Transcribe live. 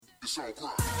This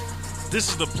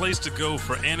is the place to go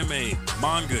for anime,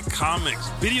 manga, comics,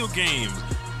 video games,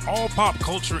 all pop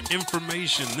culture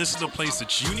information. This is the place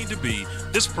that you need to be.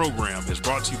 This program is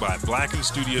brought to you by Blacken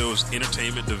Studios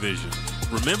Entertainment Division.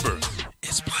 Remember,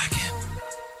 it's Blacken.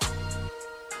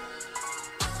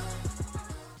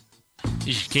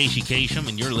 This is Casey Kasem,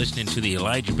 and you're listening to the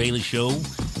Elijah Bailey Show,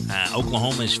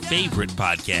 Oklahoma's favorite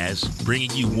podcast,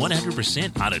 bringing you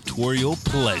 100% auditorial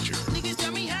pleasure.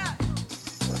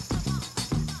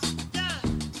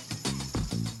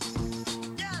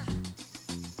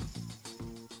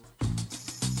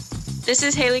 This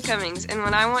is Haley Cummings, and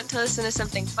when I want to listen to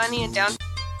something funny and down...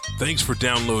 Thanks for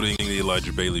downloading the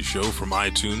Elijah Bailey Show from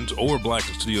iTunes or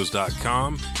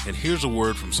BlackenStudios.com. And here's a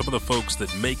word from some of the folks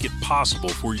that make it possible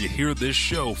for you to hear this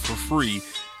show for free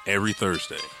every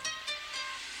Thursday.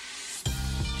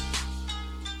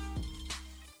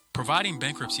 Providing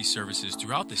bankruptcy services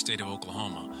throughout the state of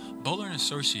Oklahoma, Bugle &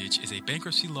 Associates is a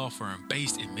bankruptcy law firm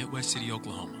based in Midwest City,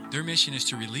 Oklahoma. Their mission is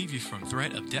to relieve you from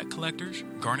threat of debt collectors,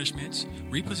 garnishments,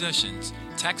 repossessions,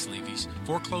 tax levies,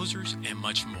 foreclosures, and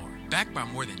much more. Backed by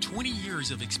more than 20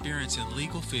 years of experience in the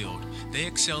legal field, they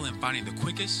excel in finding the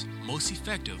quickest, most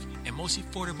effective, and most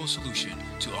affordable solution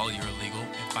to all your legal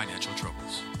and financial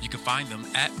troubles. You can find them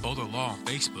at Bowler Law on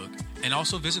Facebook and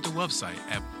also visit their website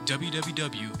at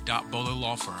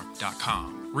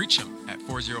www.bowlerlawfirm.com. Reach them at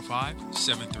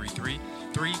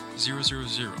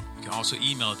 405-733-3000. You can also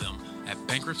email them at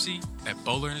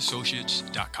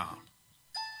bankruptcy@bowlerassociates.com.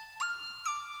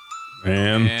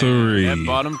 And three. That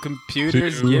bottom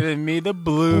computer's 2, giving me the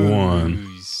blues. 1.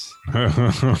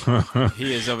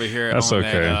 He is over here That's on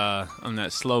okay. on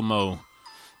that slow-mo.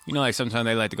 You know, like sometimes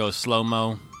they like to go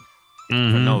slow-mo for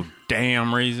Mm-hmm. no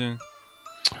damn reason.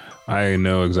 I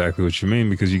know exactly what you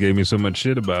mean because you gave me so much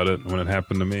shit about it when it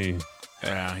happened to me.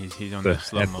 Yeah, he's on The the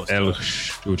slow-mo El stuff.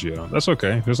 Studio. That's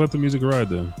okay. Just let the music ride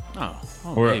then. Oh,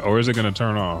 baby. Or is it going to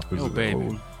turn off? Is Oh, it-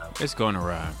 baby. It's going to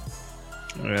ride.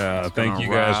 Yeah, It's thank gonna you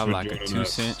guys ride for like a joining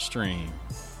 2-cent us. stream.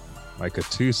 Like a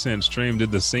 2-cent stream. Did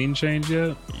the scene change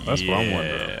yet? That's what I'm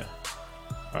wondering.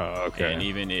 Oh, okay. And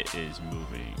even it is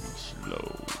moving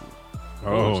slow.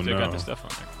 Oh, Still no. got the stuff on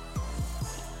there.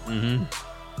 Mm-hmm.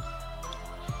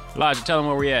 Elijah, tell them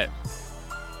where we at.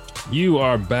 You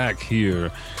are back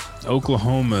here.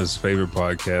 Oklahoma's favorite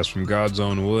podcast from God's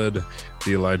own wood,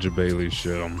 the Elijah Bailey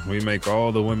Show. We make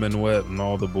all the women wet and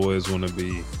all the boys want to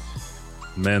be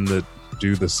men that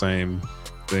do the same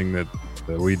thing that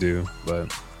we do.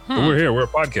 But we're here. We're a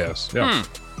podcast. Yeah.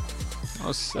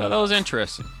 That was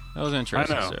interesting. That was I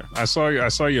interesting, know. sir. I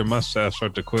saw your mustache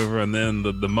start to quiver, and then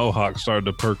the mohawk started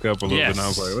to perk up a little bit. And I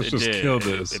was like, let's it just did. kill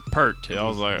this. It perked. I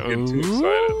was like, Get too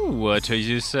excited. ooh, what are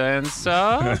you saying,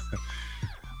 sir?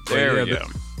 There we go.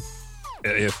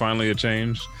 It finally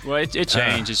changed. Well, it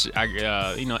changed.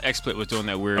 XSplit was doing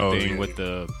that weird thing yeah. with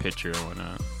the picture and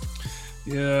whatnot.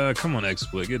 Yeah, come on,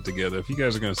 XSplit, get together. If you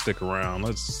guys are going to stick around,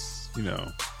 let's,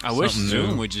 I wish something Zoom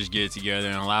new. would just get together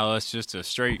and allow us just to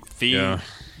straight feed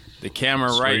the camera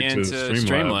Straight right to into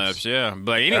Streamlabs. Yeah.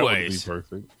 But anyways, that would be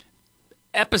perfect.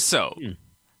 episode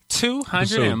 200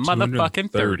 Episode and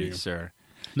motherfucking 30, 230. sir.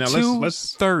 Now,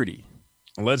 230.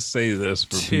 let's say this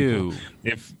for Two. people.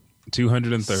 If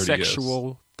 230,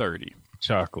 Sexual 30. yes.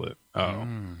 Chocolate. Oh,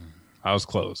 I was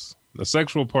close. The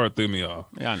sexual part threw me off.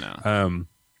 Yeah, I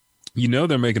know.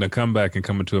 They're making a comeback and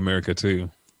coming to America too.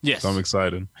 Yes. So I'm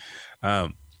excited.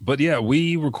 But yeah,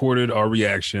 we recorded our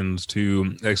reactions to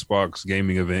Xbox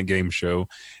gaming event game show.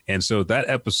 And so that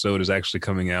episode is actually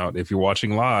coming out. If you're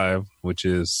watching live, which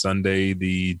is Sunday,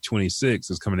 the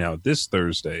 26th, is coming out this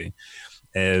Thursday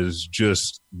as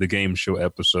just the game show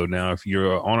episode. Now, if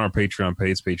you're on our Patreon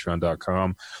page,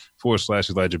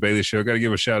 patreon.com/Elijah Bailey Show, got to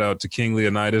give a shout out to King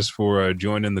Leonidas for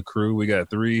joining the crew. We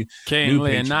got 3 King new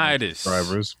Leonidas.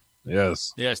 subscribers.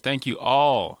 Yes. Yes, thank you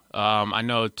all. I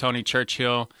know Tony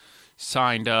Churchill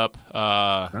signed up.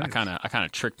 Nice. I kind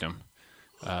of tricked him.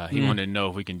 He wanted to know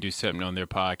if we can do something on their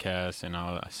podcast, and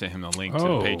I sent him the link to the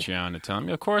Patreon to tell him,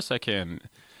 of course I can.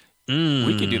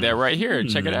 We can do that right here.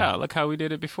 Check it out. Look how we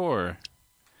did it before.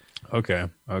 Okay.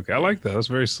 I like that. That's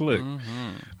very slick.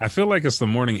 I feel like it's the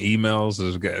morning emails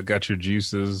that got your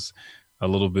juices a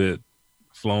little bit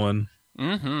flowing.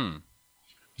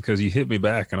 Because you hit me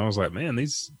back, and I was like, man,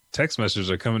 these text messages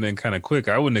are coming in kind of quick.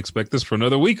 I wouldn't expect this for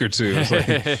another week or two. It's like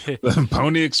the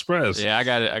Pony Express. Yeah, I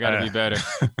got to be better.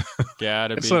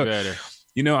 Gotta be So, better.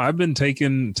 I've been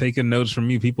taking notes from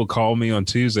you. People call me on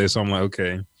Tuesday, so I'm like,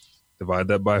 okay, divide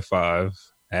that by 5,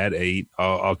 add 8.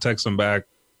 I'll text them back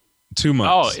 2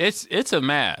 months. Oh, it's a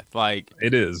math. Like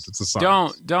it is. It's a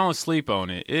science. Don't sleep on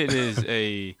it. It is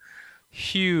a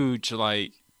huge,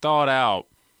 thought out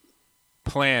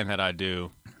plan that I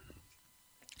do.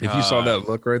 If you saw that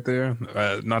look right there,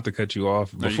 not to cut you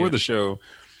off, before the show,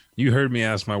 you heard me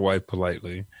ask my wife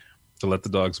politely to let the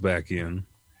dogs back in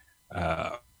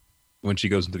when she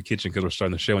goes into the kitchen because we're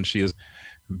starting the show, and she is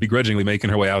begrudgingly making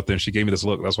her way out there, and she gave me this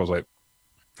look. That's why I was like,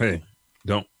 hey,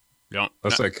 don't.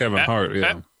 That's like Kevin Hart.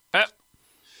 Yeah.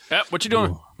 What you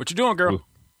doing? Ooh. What you doing, girl?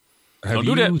 Don't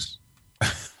do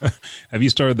that. Have you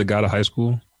started the God of High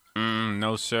School?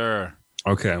 No, sir.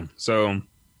 Okay, so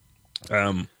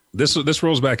this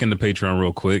rolls back into Patreon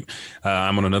real quick.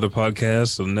 I'm on another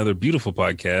podcast, another beautiful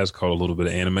podcast called A Little Bit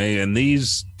of Anime, and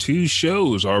these two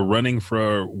shows are running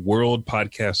for world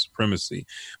podcast supremacy.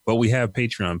 But we have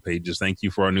Patreon pages. Thank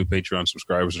you for our new Patreon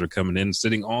subscribers that are coming in,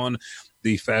 sitting on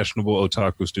the fashionable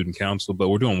Otaku Student Council. But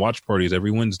we're doing watch parties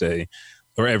every Wednesday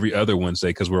or every other Wednesday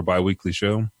because we're a bi-weekly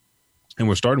show. And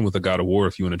we're starting with the God of War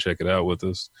if you want to check it out with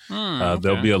us. Okay.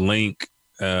 There'll be a link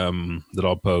that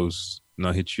I'll post, and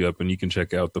I'll hit you up, and you can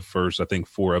check out the first, I think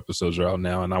 4 episodes are out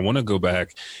now. And I want to go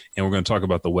back, and we're going to talk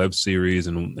about the web series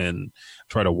and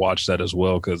try to watch that as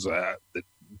well, because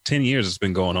 10 years it's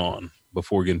been going on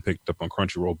before getting picked up on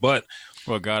Crunchyroll. But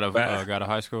God of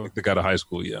High School? The God of High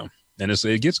School, yeah. And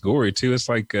it gets gory, too. It's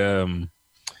like a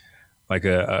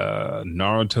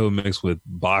Naruto mixed with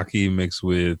Baki mixed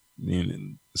with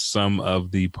some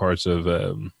of the parts of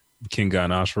King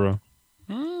and Ashura.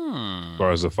 As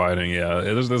far as the fighting, yeah,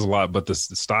 there's a lot, but the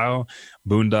style,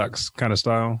 Boondocks kind of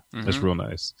style, that's real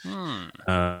nice.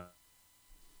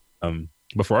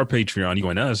 But for our Patreon, you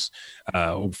join us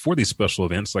for these special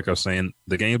events. Like I was saying,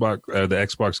 the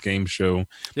Xbox Game Show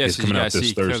is coming out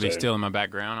this Thursday. Clearly still in my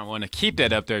background. I want to keep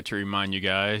that up there to remind you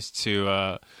guys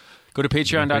to go to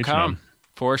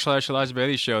patreon.com/Elijah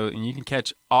Bailey Show, and you can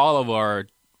catch all of our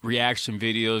reaction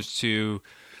videos to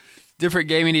different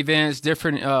gaming events,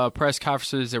 different press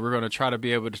conferences that we're going to try to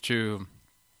be able to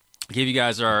give you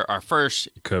guys our first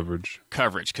coverage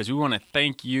because we want to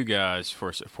thank you guys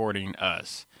for supporting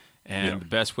us. And the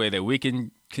best way that we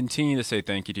can continue to say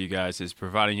thank you to you guys is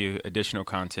providing you additional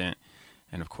content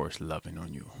and, of course, loving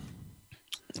on you.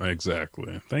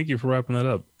 Exactly. Thank you for wrapping that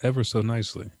up ever so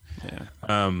nicely. Yeah.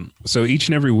 So each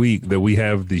and every week that we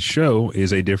have the show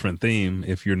is a different theme.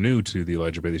 If you're new to the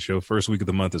Elijah Bailey Show, first week of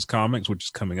the month is comics, which is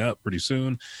coming up pretty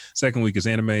soon. Second week is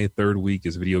anime. Third week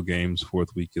is video games.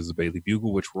 Fourth week is the Bailey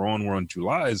Bugle, which we're on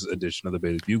July's edition of the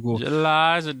Bailey Bugle.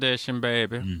 July's edition,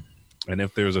 baby. And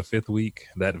if there's a fifth week,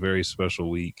 that very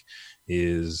special week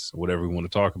is whatever we want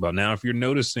to talk about. Now, if you're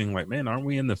noticing, like, man, aren't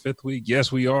we in the fifth week?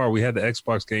 Yes, we are. We had the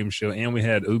Xbox Game Show and we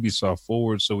had Ubisoft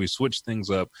Forward, so we switched things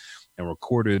up and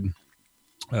recorded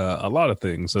a lot of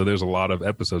things. So there's a lot of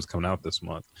episodes coming out this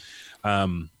month.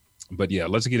 But yeah,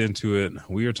 let's get into it.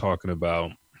 We are talking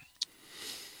about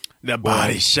the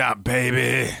body shop,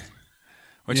 baby.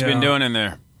 What you been doing in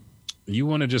there? You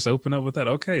want to just open up with that?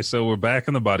 Okay, so we're back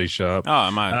in the body shop. Oh,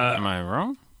 am I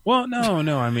wrong? Well,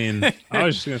 no. I mean, I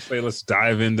was just going to say, let's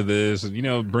dive into this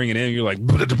and, bring it in. You're like,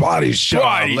 but the body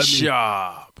shop.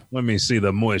 Let me see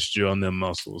the moisture on them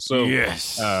muscles. So,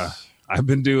 yes. I've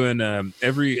been doing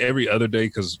every other day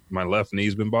because my left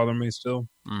knee's been bothering me still.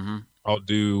 Mm-hmm. I'll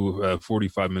do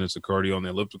 45 minutes of cardio on the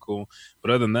elliptical. But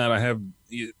other than that, I have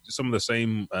some of the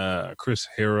same Chris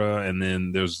Hera, and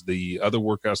then there's the other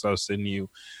workouts I was sending you.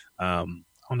 I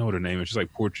don't know what her name is. She's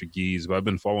like Portuguese, but I've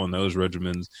been following those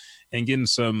regimens and getting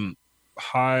some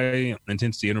high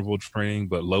intensity interval training,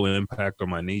 but low impact on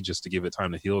my knee just to give it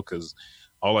time to heal. Because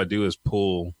all I do is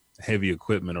pull heavy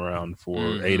equipment around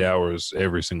for 8 hours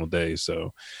every single day.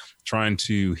 So trying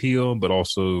to heal, but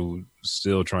also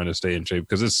still trying to stay in shape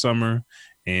because it's summer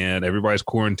and everybody's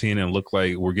quarantined and look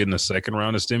like we're getting a second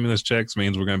round of stimulus checks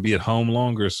means we're going to be at home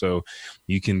longer. So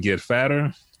you can get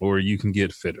fatter or you can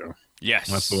get fitter.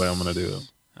 Yes. That's the way I'm going to do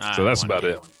it. So that's about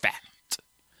it. Fat.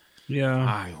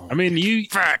 Yeah. I mean, you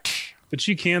fat. But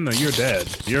you can, though. You're a dad.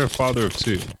 You're a father of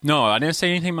 2. No, I didn't say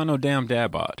anything about no damn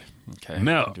dad bod. Okay.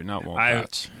 No. I do not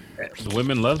want that. The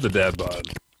women love the dad bod.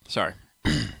 Sorry.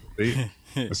 See?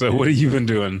 So what have you been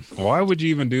doing? Why would you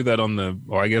even do that on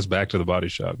I guess back to the body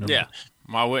shop. Yeah.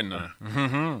 Why wouldn't I?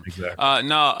 Exactly.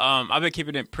 I've been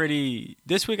keeping it pretty.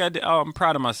 This week I'm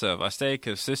proud of myself. I stayed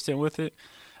consistent with it.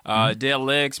 Did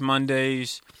legs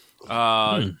Mondays,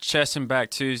 chest and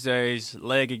back Tuesdays,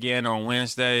 leg again on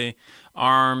Wednesday,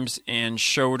 arms and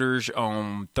shoulders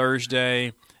on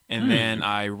Thursday, and then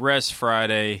I rest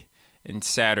Friday and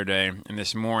Saturday. And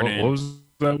this morning, what was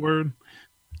that word?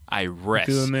 I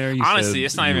rest. There, honestly,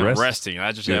 it's not even resting.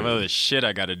 I just have other shit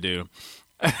I got to do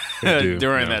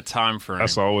during that time frame.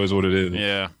 That's always what it is.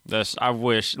 Yeah, I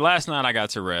wish. Last night I got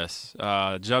to rest.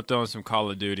 Jumped on some Call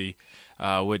of Duty.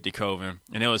 with DeCoven.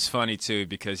 And it was funny, too,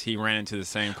 because he ran into the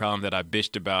same problem that I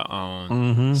bitched about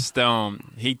on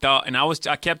Stone. He thought, and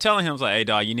I kept telling him, I was like, hey,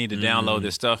 dog, you need to download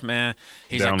this stuff, man.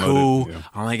 He's like, cool.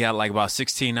 I only got like about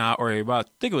 16 hours, or about, I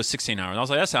think it was 16 hours. I was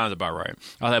like, that sounds about right.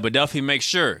 I was like, but Duffy, make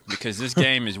sure, because this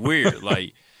game is weird.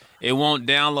 Like, it won't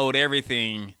download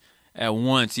everything at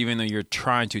once, even though you're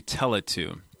trying to tell it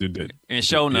to. And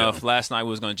sure enough, last night we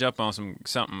was going to jump on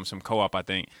some co-op, I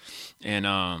think. And,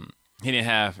 he didn't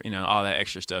have, all that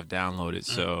extra stuff downloaded.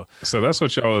 So that's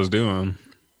what y'all was doing.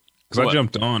 Because I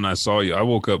jumped on, I saw you. I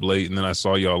woke up late, and then I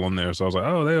saw y'all on there. So I was like,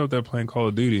 oh, they up there playing Call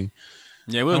of Duty.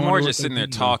 Yeah, we was more just sitting there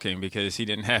talking because he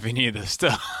didn't have any of the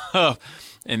stuff.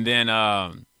 And then,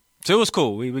 so it was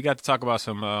cool. We got to talk about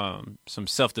some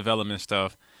self-development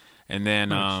stuff. And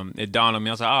then it dawned on me.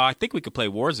 I was like, I think we could play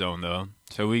Warzone, though.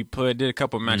 So we did a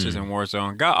couple matches in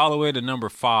Warzone. Got all the way to number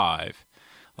 5.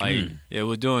 Like, it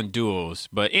was doing duels.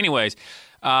 But anyways,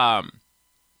 and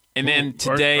then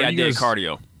today I did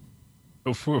cardio.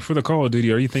 For the Call of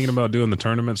Duty, are you thinking about doing the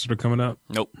tournaments that are coming up?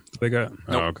 Nope. They got? Nope.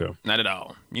 Oh, okay. Not at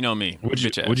all. You know me. What'd you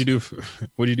do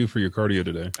for your cardio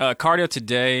today? Cardio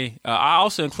today, I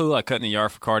also include like cutting the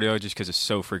yard for cardio just because it's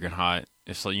so freaking hot.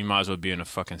 It's like you might as well be in a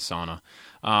fucking sauna.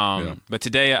 But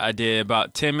today I did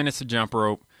about 10 minutes of jump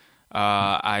rope.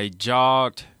 I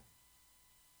jogged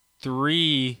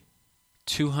 3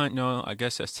 200. No, I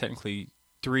guess that's technically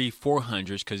 3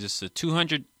 400s because it's a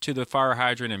 200 to the fire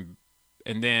hydrant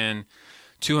and then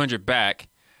 200 back.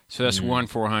 So that's 1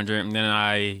 400. And then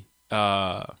I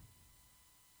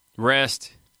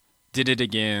rest, did it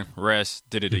again, rest,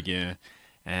 did it again.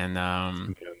 And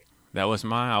that was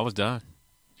I was done.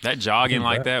 That jogging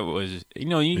like that was,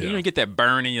 you get that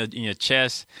burn in your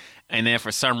chest. And then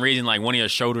for some reason, like one of your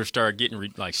shoulders start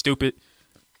getting like stupid.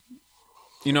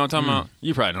 You know what I'm talking about?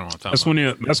 You probably don't know what I'm talking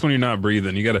about. That's when you're not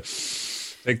breathing. You got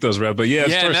to take those reps. But yeah,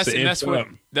 that's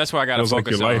where I got to focus like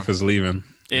your life is leaving.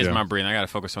 It's my breathing. I got to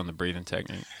focus on the breathing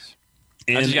techniques.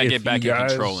 And I just got to get back in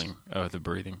controlling of the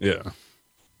breathing. Yeah.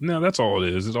 No, that's all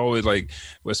it is. It's always like,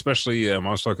 especially I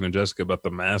was talking to Jessica about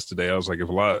the mask today. I was like, if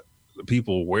a lot of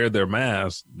people wear their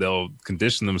masks, they'll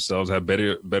condition themselves, have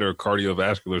better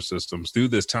cardiovascular systems through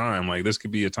this time. Like this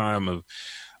could be a time of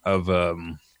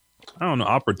I don't know,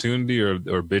 opportunity or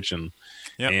bitching.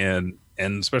 Yep.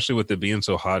 And especially with it being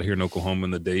so hot here in Oklahoma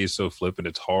and the days so flippant,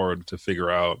 it's hard to figure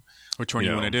out which one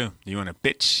you want to do. Do you want to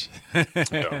bitch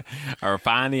or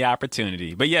find the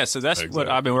opportunity? But yeah, so that's what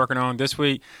I've been working on this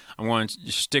week. I'm going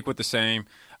to stick with the same.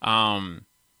 I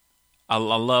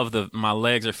love my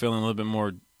legs are feeling a little bit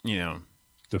more,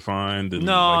 defined. And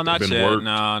no, not yet. Worked.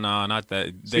 No, not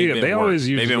that. They always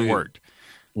usually, they've been worked.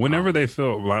 Whenever they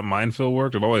feel like mine feel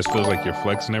worked, it always feels like you're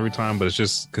flexing every time, but it's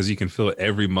just because you can feel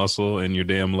every muscle in your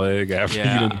damn leg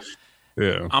after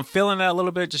you. I'm feeling that a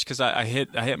little bit just because I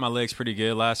hit my legs pretty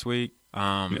good last week.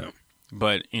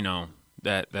 But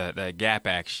that gap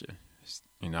action,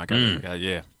 I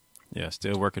got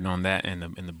still working on that in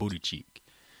the booty cheek.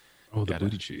 Oh, the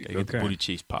booty cheek. Get the booty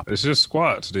cheeks popping. It's just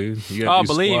squats, dude.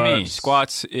 Believe me,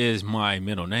 squats is my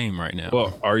middle name right now.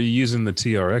 Well, are you using the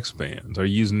TRX bands? Are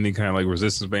you using any kind of like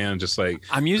resistance band? Just like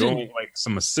I'm using like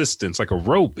some assistance, like a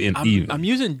rope I'm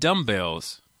using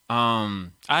dumbbells.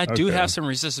 I do have some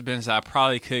resistance bands that I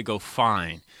probably could go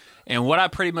find. And what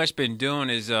I've pretty much been doing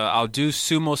is I'll do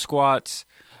sumo squats,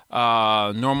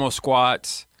 normal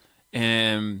squats,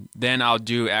 and then I'll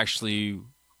do actually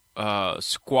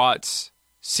squats.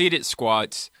 Seated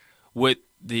squats with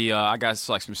the I got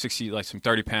like some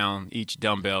 30-pound each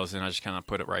dumbbells, and I just kind of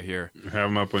put it right here. Have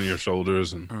them up on your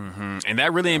shoulders, and and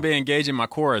that really ain't been engaging my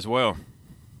core as well.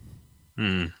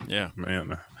 Yeah,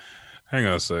 man. Hang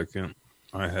on a second.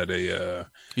 I had a.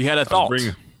 You had a thought.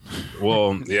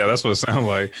 Yeah, that's what it sounded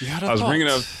like. I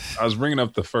was bringing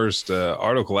up the first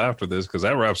article after this because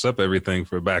that wraps up everything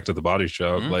for Back to the Body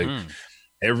Shop. Like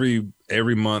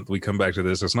every month we come back to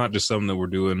this. It's not just something that we're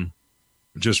doing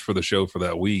just for the show for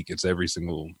that week. It's every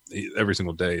single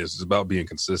day. It's about being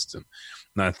consistent.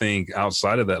 And I think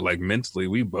outside of that, like mentally,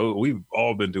 we've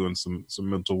all been doing some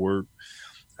mental work,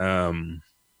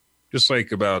 just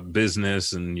like about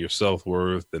business and your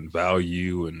self-worth and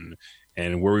value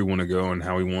and where we want to go and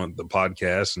how we want the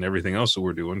podcast and everything else that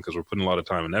we're doing, because we're putting a lot of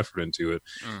time and effort into it.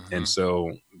 And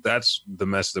so that's the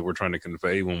message that we're trying to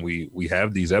convey when we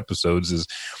have these episodes is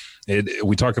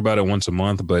we talk about it once a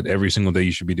month, but every single day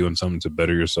you should be doing something to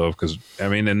better yourself. Because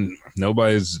and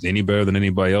nobody's any better than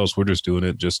anybody else. We're just doing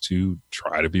it just to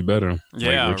try to be better.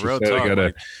 Yeah, like real talk. I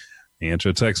gotta answer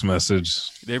a text message.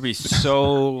 There'd be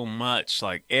so much,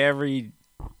 like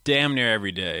damn near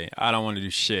every day. I don't want to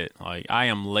do shit. Like I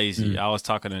am lazy. I was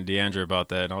talking to Deandra about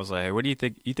that, and I was like, "Hey, what do you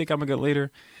think? You think I'm a good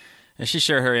leader?" and she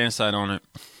shared her insight on it.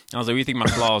 I was like, "What do you think my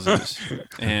flaws is?"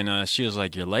 And she was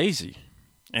like, "You're lazy."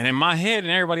 And in my head,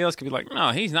 and everybody else could be like,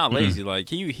 "No, he's not lazy. Like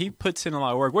he puts in a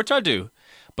lot of work, which I do,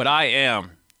 but I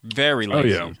am very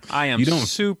lazy. Oh, yeah. I am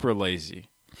super lazy."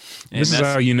 And this is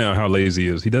how you know how lazy he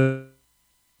is. He does.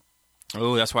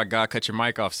 Oh, that's why God cut your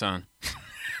mic off, son.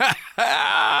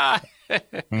 I'm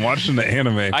watching the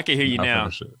anime. I can hear you now.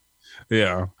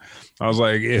 Yeah. I was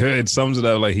like, it sums it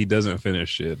up like he doesn't finish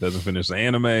shit. Doesn't finish the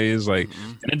anime. Is like,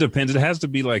 and it depends. It has to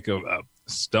be like a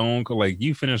stone. Like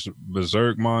you finish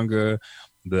Berserk manga,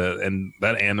 and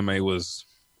that anime was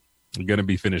going to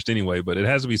be finished anyway, but it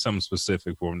has to be something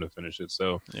specific for him to finish it.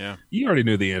 So yeah, you already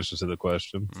knew the answer to the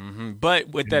question. But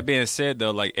with that being said,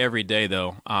 though, like every day,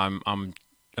 though, I'm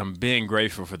being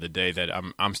grateful for the day that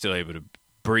I'm still able to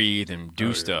breathe and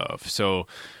do stuff. So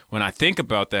when I think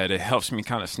about that, it helps me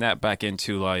kind of snap back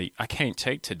into like, I can't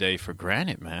take today for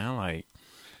granted, man. Like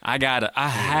I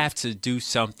have to do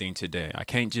something today. I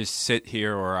can't just sit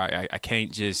here, or I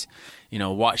can't just,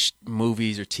 watch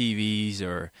movies or TVs,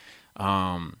 or,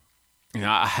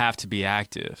 I have to be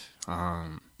active.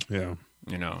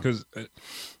 Because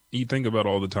you think about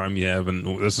all the time you have,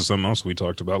 and this is something else we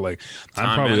talked about. Like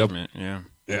I'm probably up,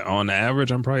 on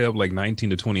average, I'm probably up like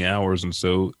 19 to 20 hours. And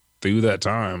so through that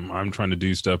time, I'm trying to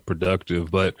do stuff productive,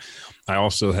 but I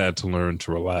also had to learn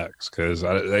to relax because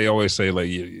they always say like,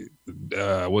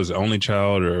 was the only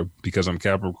child, or because I'm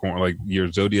Capricorn, like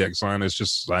your zodiac sign is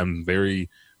just, I'm very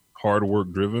hard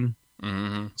work driven.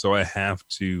 So I have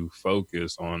to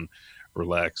focus on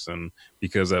relaxing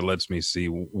because that lets me see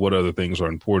what other things are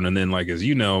important. And then, like, as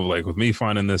you know, like with me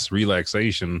finding this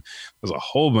relaxation, there's a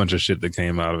whole bunch of shit that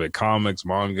came out of it. Comics,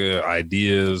 manga,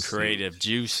 ideas. Creative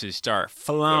juices start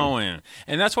flowing.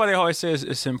 And that's why they always say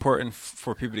it's important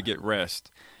for people to get rest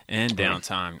and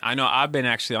downtime. I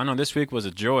know this week was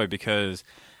a joy because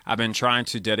I've been trying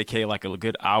to dedicate like a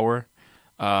good hour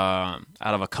out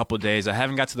of a couple of days. I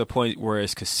haven't got to the point where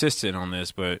it's consistent on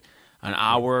this, but an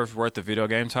hour's worth of video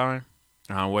game time.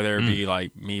 Whether it be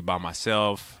like me by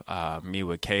myself, me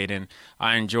with Caden.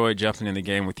 I enjoyed jumping in the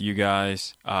game with you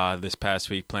guys this past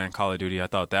week playing Call of Duty. I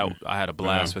thought that I had a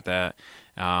blast with that.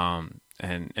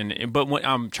 But what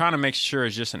I'm trying to make sure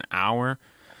it's just an hour,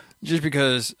 just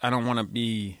because I don't want to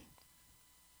be,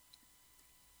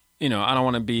 I don't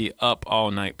want to be up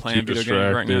all night playing video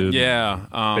games right now.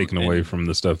 Yeah, taken away from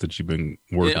the stuff that you've been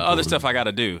working. Other stuff I got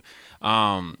to do.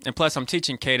 And plus, I'm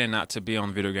teaching Caden not to be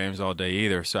on video games all day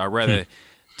either. So I'd rather,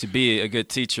 to be a good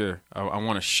teacher, I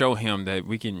want to show him that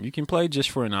you can play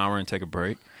just for an hour and take a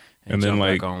break, and then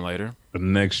like back on later.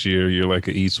 Next year, you're like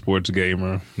an esports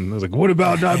gamer. And I was like, what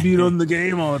about not being on the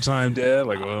game all the time, Dad?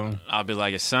 Like, well, I'll be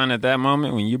like, son, at that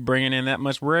moment when you're bringing in that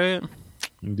much bread,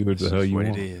 you do what the hell you want.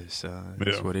 That's what it is, son.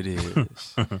 That's what it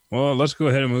is. Well, let's go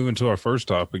ahead and move into our first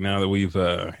topic now that we've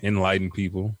enlightened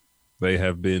people. They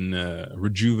have been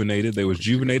rejuvenated. They was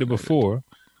juvenated before,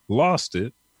 lost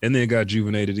it, and then got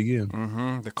juvenated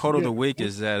again. The quote of the week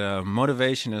is that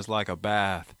motivation is like a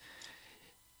bath.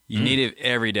 You need it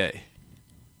every day.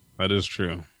 That is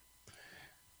true.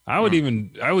 I would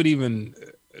even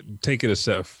take it a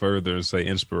step further and say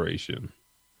inspiration.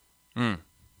 You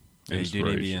do need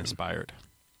to be inspired.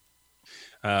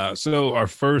 So our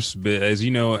first bit, as you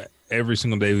know, every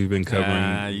single day we've been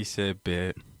covering. You said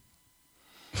bit.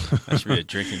 That should be a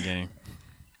drinking game.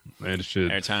 It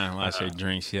should. Every time I say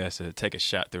drinks, he has to take a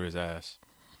shot through his ass.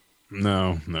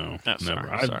 No, never.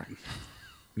 Sorry.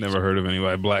 Never heard of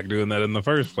anybody black doing that in the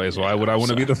first place. Why would I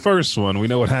want to be the first one? We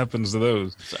know what happens to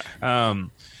those.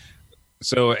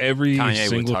 So every Kanye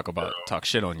single would talk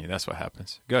shit on you. That's what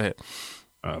happens. Go ahead.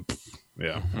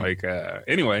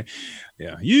 Anyway,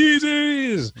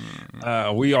 Yeezys.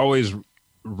 We always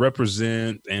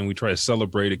represent and we try to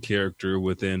celebrate a character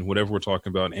within whatever we're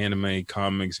talking about, anime,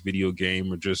 comics, video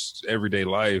game, or just everyday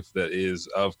life that is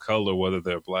of color, whether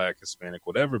they're black, Hispanic,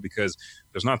 whatever, because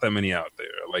there's not that many out there.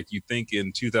 Like you think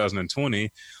in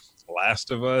 2020, Last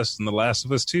of Us and The Last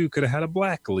of Us 2 could have had a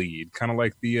black lead, kind of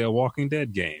like the Walking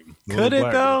Dead game. Could it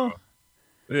though? Girl.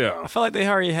 Yeah. I feel like they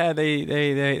already had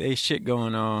they shit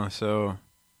going on, so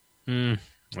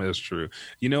that's true.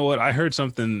 You know what? I heard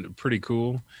something pretty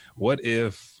cool. What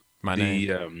if what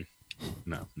if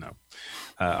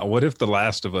The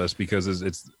Last of Us, because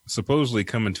it's supposedly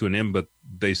coming to an end, but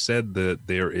they said that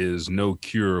there is no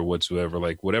cure whatsoever.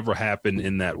 Like whatever happened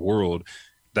in that world,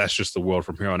 that's just the world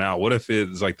from here on out. What if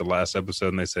it's like the last episode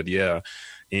and they said,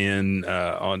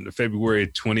 on February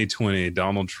 2020,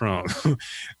 Donald Trump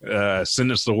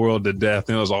sentenced the world to death,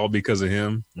 and it was all because of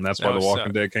him, and that's why The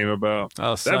Walking Dead came about.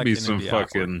 That'd be some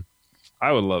fucking.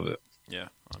 I would love it. Yeah,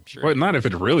 I'm sure. But not if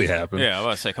it really happened. Yeah, I was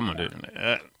about to say, come on, dude.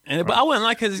 But I wouldn't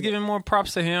like because it's giving more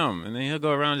props to him, and then he'll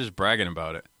go around just bragging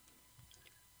about it.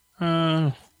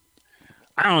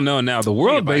 I don't know now. The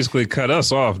world basically cut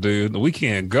us off, dude. We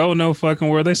can't go no fucking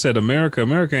where. They said America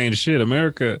ain't shit.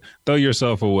 America, throw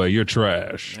yourself away. You're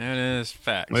trash. It is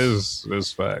facts.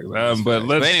 It's facts.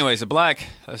 But anyways,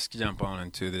 let's jump on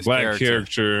into this black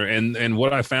character. And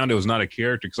what I found, it was not a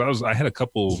character, because I had a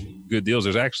couple good deals.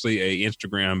 There's actually a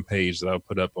Instagram page that I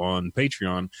put up on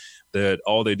Patreon that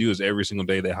all they do is every single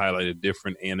day they highlight a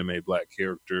different anime black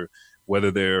character,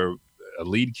 whether they're a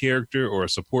lead character or a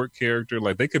support character.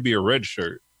 Like, they could be a red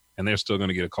shirt and they're still going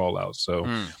to get a call out. So,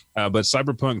 but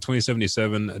Cyberpunk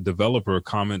 2077 developer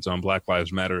comments on Black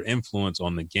Lives Matter influence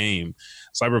on the game.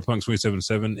 Cyberpunk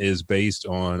 2077 is based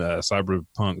on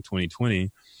Cyberpunk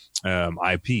 2020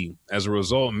 IP. As a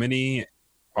result, many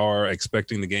are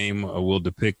expecting the game will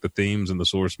depict the themes and the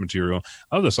source material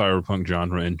of the cyberpunk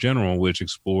genre in general, which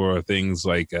explore things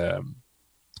like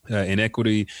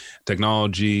inequity,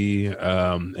 technology,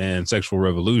 and sexual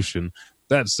revolution.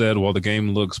 That said, while the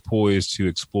game looks poised to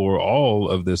explore all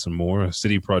of this and more,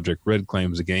 City Project Red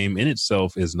claims the game in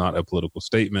itself is not a political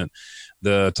statement.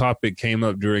 The topic came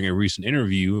up during a recent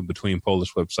interview between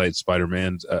Polish website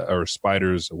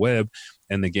Spider's Web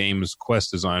and the game's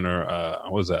quest designer,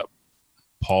 what was that?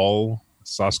 Paul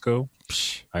Sasko.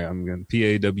 I'm going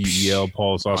Pawel,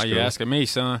 Paul Sasko. Why are you asking me,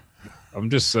 son? I'm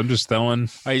just throwing.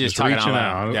 Oh, you just talking out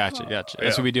loud. Gotcha.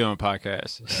 That's what we do on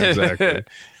podcasts. Exactly.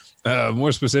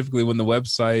 More specifically, when the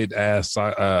website asked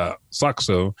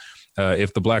Saxo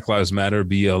if the Black Lives Matter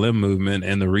BLM movement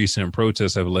and the recent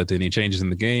protests have led to any changes in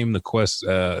the game, the Quest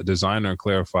designer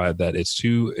clarified that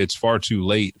it's far too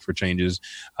late for changes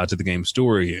to the game's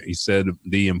story. He said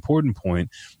the important point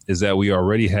is that we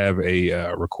already have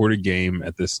a recorded game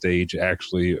at this stage.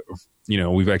 Actually,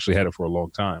 we've actually had it for a long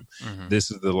time. Mm-hmm.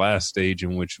 This is the last stage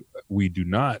in which we do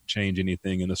not change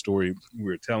anything in the story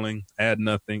we're telling, add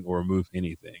nothing, or remove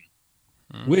anything.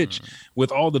 Mm-hmm. Which, with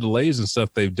all the delays and stuff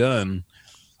they've done,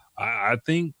 I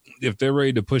think if they're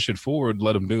ready to push it forward,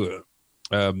 let them do it.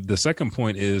 The second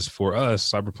point is, for us,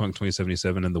 Cyberpunk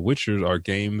 2077 and The Witcher are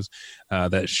games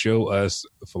that show us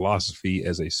philosophy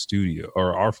as a studio,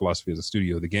 or our philosophy as a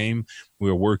studio. The game we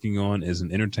are working on is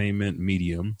an entertainment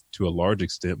medium to a large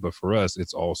extent, but for us,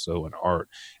 it's also an art,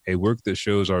 a work that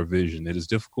shows our vision. It is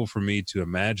difficult for me to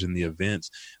imagine the events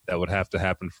that would have to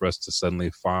happen for us to suddenly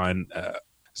find...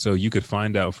 So you could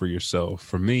find out for yourself.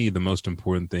 For me, the most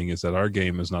important thing is that our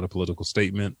game is not a political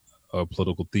statement, a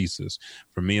political thesis.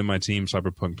 For me and my team,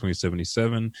 Cyberpunk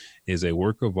 2077 is a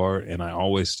work of art, and I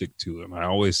always stick to it. I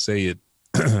always say it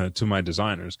to my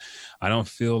designers. I don't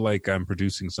feel like I'm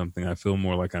producing something. I feel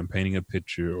more like I'm painting a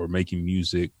picture or making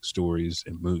music, stories,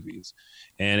 and movies.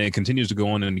 And it continues to go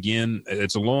on. And again,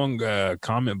 it's a long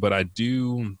comment, but I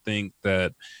do think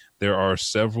that there are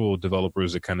several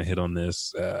developers that kind of hit on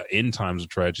this in times of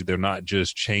tragedy. They're not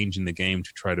just changing the game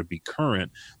to try to be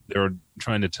current. They're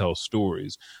trying to tell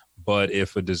stories. But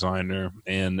if a designer,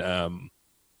 and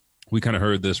we kind of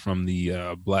heard this from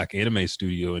the Black Anime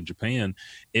Studio in Japan,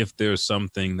 if there's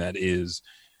something that is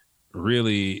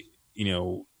really,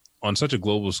 on such a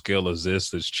global scale as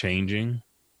this that's changing,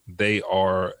 they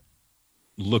are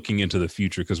looking into the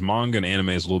future, because manga and anime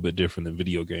is a little bit different than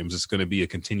video games. It's going to be a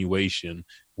continuation,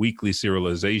 weekly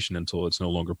serialization until it's no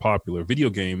longer popular.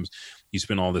 Video games, you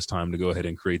spend all this time to go ahead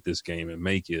and create this game and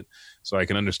make it. So I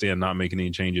can understand not making any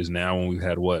changes now when we've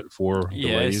had 4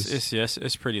 delays.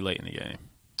 It's pretty late in the game.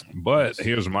 But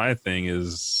here's my thing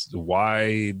is,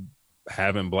 why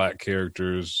haven't black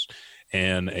characters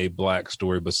and a black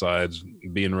story besides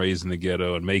being raised in the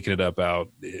ghetto and making it up out,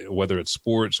 whether it's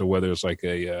sports or whether it's like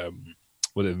a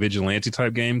vigilante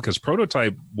type game? Because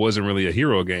Prototype wasn't really a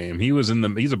hero game. He's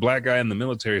a black guy in the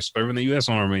military serving the U.S.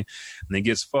 Army, and then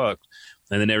gets fucked,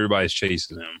 and then everybody's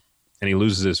chasing him, and he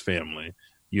loses his family.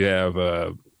 You have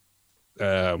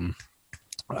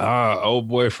old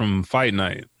boy from Fight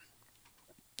Night,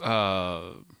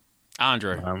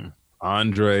 Andre,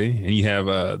 and you have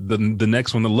the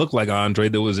next one that looked like Andre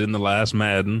that was in the last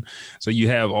Madden. So you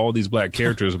have all these black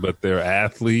characters, but they're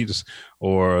athletes,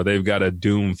 or they've got a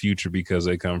doomed future because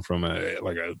they come from a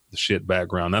shit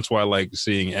background. That's why I like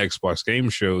seeing Xbox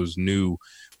game shows new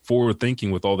forward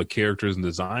thinking with all the characters and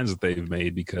designs that they've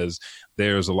made, because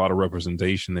there's a lot of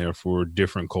representation there for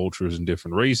different cultures and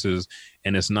different races,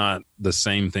 and it's not the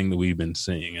same thing that we've been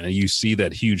seeing. And you see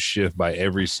that huge shift by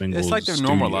every single It's like they're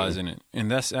studio. normalizing it,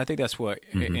 and I think that's what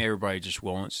everybody just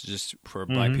wants, just for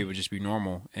black people just be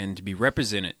normal and to be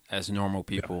represented as normal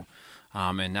people,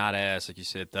 and not as, like you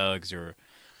said, thugs or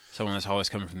someone that's always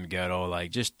coming from the ghetto.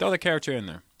 Like, just throw the character in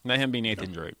there. Let him be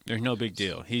Nathan Drake. There's no big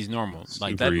deal. He's normal.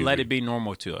 Like that. Let it be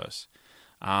normal to us.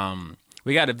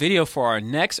 We got a video for our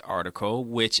next article,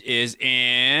 which is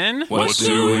in What's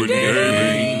New in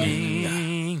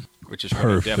Gaming, which is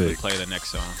where we definitely play the next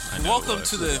song. Welcome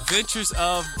to the adventures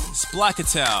of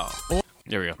Splackatow.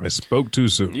 There we go. I spoke too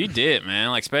soon. You did, man.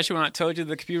 Like, especially when I told you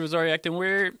the computer was already acting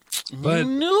weird. But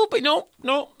No,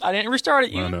 I didn't restart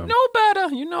it. You know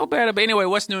better. You know better. But anyway,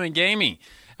 what's new in gaming?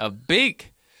 A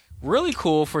big, really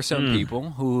cool for some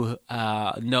people who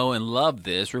know and love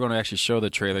this. We're going to actually show the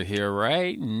trailer here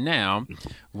right now.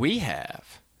 We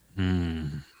have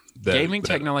Gaming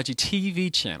Technology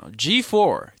TV channel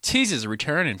G4 teases a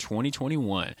return in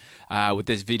 2021 with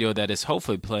this video that is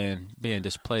hopefully being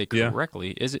displayed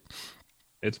correctly. Is it?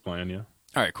 It's playing, yeah.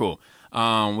 All right, cool.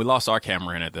 We lost our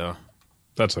camera in it, though.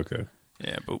 That's okay.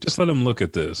 Yeah, but just let them look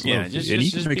at this. Yeah, and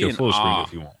you can make it full screen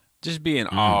if you want. Just be in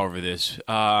awe over this.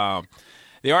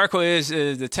 The article is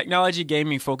the technology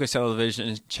gaming focused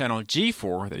television channel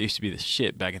G4 that used to be the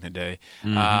shit back in the day.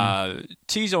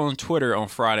 Teased on Twitter on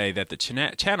Friday that the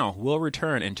channel will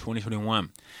return in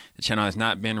 2021. The channel has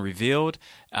not been revealed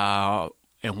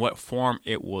in what form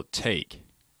it will take.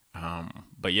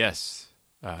 But yes,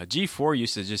 G4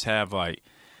 used to just have like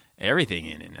everything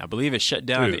in it. I believe it shut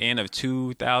down at the end of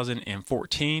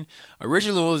 2014.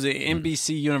 Originally, it was the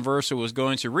NBC Universal was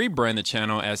going to rebrand the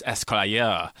channel as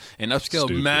Escalaya, an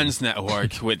upscale men's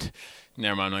network with...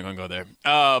 Never mind, I'm not going to go there.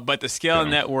 But the Scale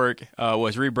Network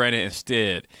was rebranded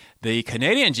instead. The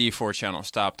Canadian G4 channel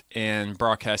stopped in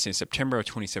broadcasting in September of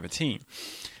 2017.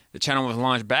 The channel was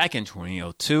launched back in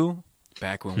 2002.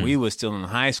 Back when we was still in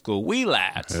high school, we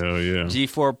lads. Hell yeah.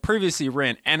 G4 previously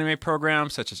ran anime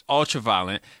programs such as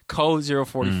Ultraviolent, Code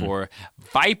 044,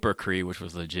 Viper Creed, which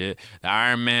was legit, the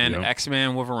Iron Man,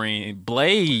 X-Men, Wolverine,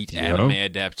 Blade anime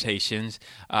adaptations,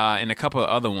 and a couple of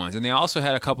other ones. And they also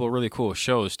had a couple of really cool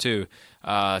shows too,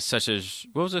 such as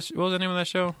what was the name of that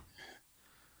show?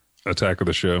 Attack of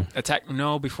the Show.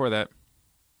 No, before that.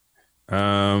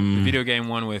 The video game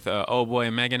one with Old Boy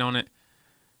and Megan on it.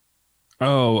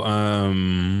 Oh,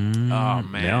 man,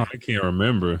 now I can't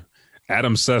remember.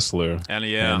 Adam Sessler, and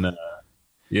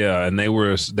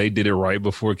they did it right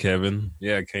before Kevin.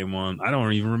 Yeah, it came on. I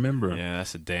don't even remember. Yeah,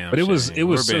 that's a damn. But it was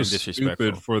We're so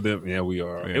stupid for them. Yeah, we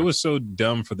are. Yeah. It was so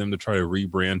dumb for them to try to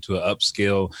rebrand to an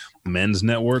upscale men's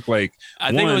network. Like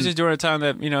I think it was just during a time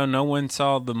that no one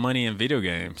saw the money in video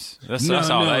games. That's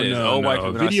all that is. White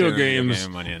people video not games video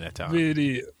game money at that time.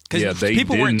 Because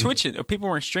people weren't twitching. People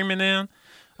weren't streaming them.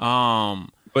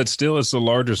 But still, it's the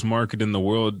largest market in the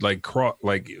world, like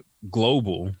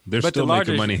global. They're still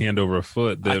making money hand over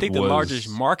foot. I think the largest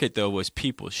market though was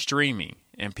people streaming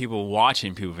and people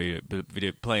watching people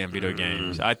playing video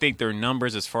games. I think their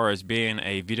numbers as far as being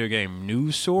a video game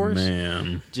news source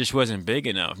just wasn't big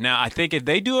enough. Now I think if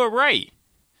they do it right,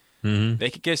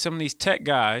 they could get some of these tech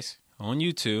guys on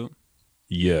YouTube.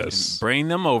 Yes, bring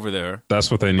them over there.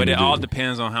 That's what they need. But it all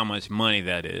depends on how much money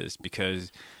that is, because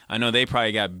I know they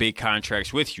probably got big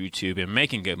contracts with YouTube and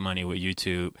making good money with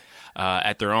YouTube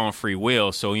at their own free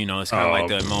will. So, it's kind of like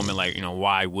the moment like,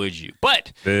 why would you?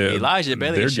 But Elijah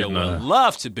Bailey Show would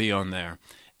love to be on there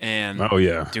and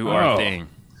do our thing.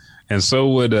 And so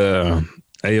would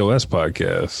AOS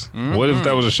Podcast. What if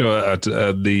that was a show at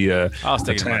the I was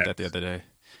thinking about that the other day.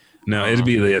 No, it'd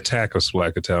be the Attack of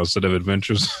Splackatown instead of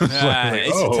Adventures.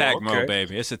 It's attack mode,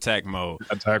 baby. It's attack mode.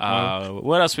 Attack mode.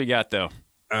 What else we got, though?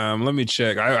 Let me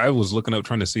check. I was looking up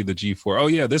trying to see the G4. Oh,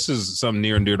 yeah, this is something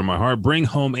near and dear to my heart. Bring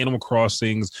home Animal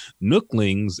Crossing's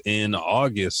Nooklings in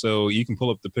August. So you can pull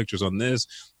up the pictures on this.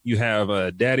 You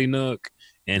have Daddy Nook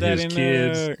and his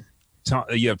kids.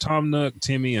 You have Tom Nook,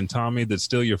 Timmy, and Tommy that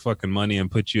steal your fucking money and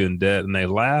put you in debt, and they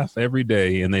laugh every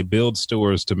day, and they build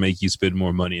stores to make you spend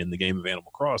more money in the game of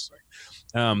Animal Crossing.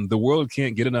 The world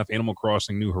can't get enough Animal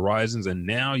Crossing New Horizons, and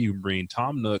now you bring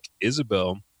Tom Nook,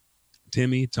 Isabelle,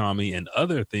 Timmy, Tommy, and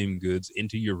other themed goods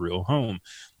into your real home.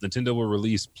 Nintendo will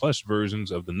release plush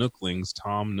versions of the Nooklings,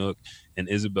 Tom Nook, and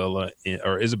Isabelle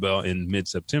in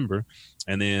mid-September.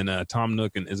 And then Tom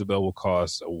Nook and Isabelle will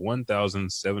cost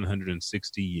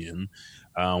 1,760 yen,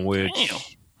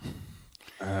 which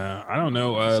I don't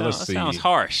know. Let's see. That sounds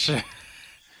harsh.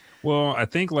 Well, I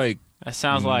think that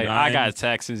sounds like I got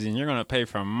taxes and you're going to pay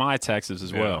for my taxes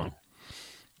as well.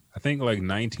 I think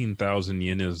 19,000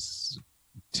 yen is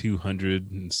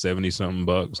 270 something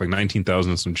bucks, like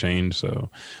 19,000 some change. So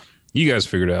you guys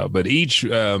figured it out. But each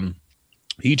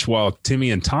while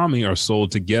Timmy and Tommy are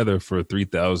sold together for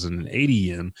 3,080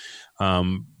 yen.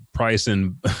 Price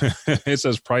and it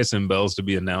says price and bells to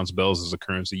be announced. Bells is a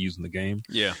currency used in the game.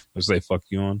 Yeah, which they fuck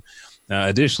you on.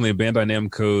 Additionally, Bandai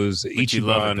Namco's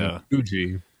Ichiban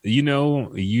Fuji.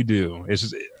 You do. It's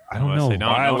just I don't know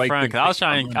why. I was trying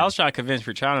to convince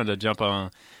Richana to jump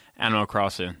on Animal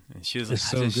Crossing, and she was like,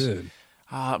 "It's so good.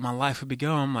 My life would be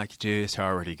gone." I'm like, dude, it's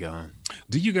already gone.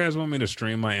 Do you guys want me to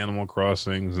stream my Animal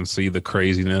Crossings and see the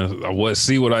craziness?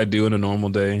 See what I do in a normal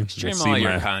day? Stream all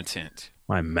your content.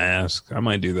 My mask. I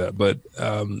might do that. But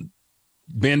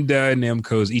Bandai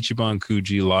Namco's Ichiban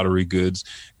Kuji Lottery Goods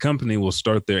Company will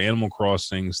start their Animal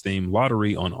Crossings themed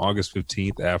lottery on August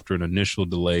 15th after an initial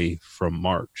delay from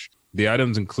March. The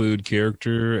items include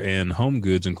character and home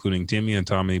goods, including Timmy and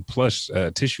Tommy plush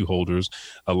tissue holders,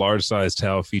 a large-sized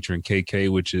towel featuring KK,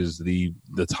 which is the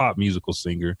top musical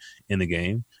singer in the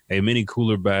game, a mini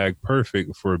cooler bag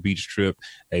perfect for a beach trip,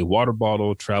 a water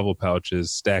bottle, travel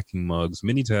pouches, stacking mugs,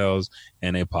 mini towels,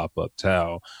 and a pop-up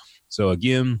towel. So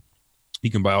again, you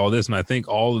can buy all this, and I think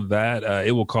all of that,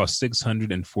 it will cost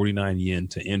 649 yen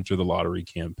to enter the lottery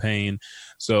campaign.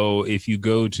 So if you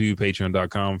go to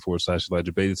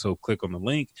patreon.com/Elijah Bailey, so click on the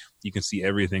link, you can see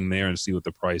everything there and see what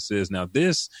the price is. Now,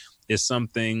 this is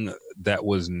something that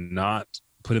was not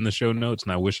put in the show notes,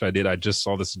 and I wish I did. I just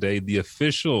saw this today. The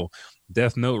official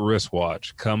Death Note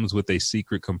wristwatch comes with a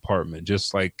secret compartment,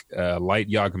 just like Light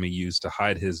Yagami used to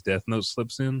hide his Death Note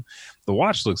slips in. The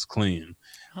watch looks clean.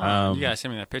 You gotta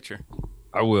send me that picture.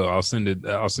 I will. I'll send it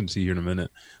to you here in a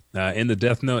minute. In the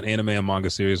Death Note anime and manga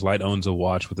series, Light owns a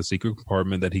watch with a secret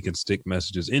compartment that he can stick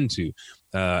messages into.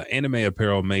 Anime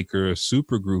apparel maker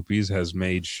Super Groupies has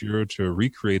made sure to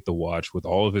recreate the watch with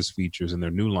all of his features in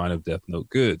their new line of Death Note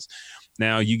goods.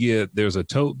 Now there's a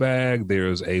tote bag,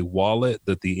 there's a wallet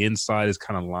that the inside is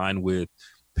kind of lined with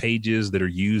pages that are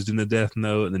used in the Death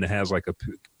Note, and then it has like a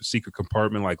secret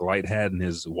compartment like Light had in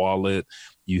his wallet.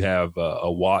 You have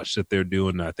a watch that they're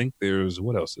doing. I think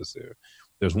what else is there?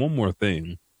 There's one more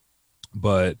thing,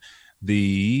 but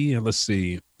let's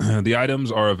see. The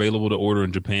items are available to order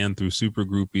in Japan through Super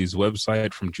Groupie's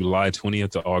website from July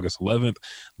 20th to August 11th.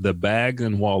 The bag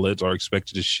and wallets are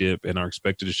expected to ship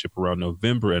around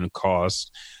November and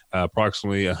cost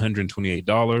approximately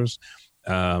 $128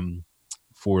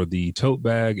 for the tote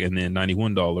bag, and then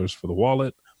 $91 for the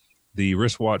wallet. The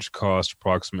wristwatch costs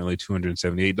approximately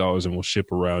 $278 and will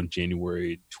ship around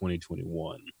January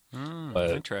 2021.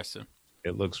 Interesting.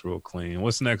 It looks real clean.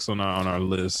 What's next on our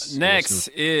list? Next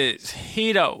is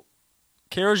Hiro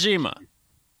Kirojima. Did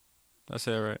I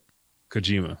say that right?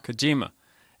 Kojima.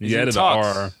 He's You added an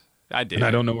R. I did. And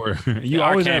I don't know where. You the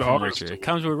always R add came from R's. Richard. It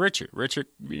comes with Richard. Richard,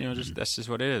 that's just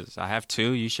what it is. I have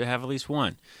two. You should have at least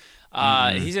one.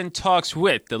 He's in talks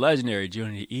with the legendary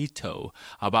Junji Ito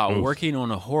about working on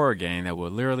a horror game that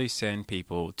will literally send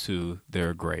people to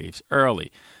their graves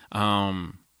early.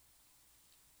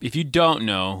 If you don't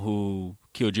know who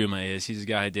Kojima is, he's the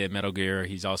guy who did Metal Gear.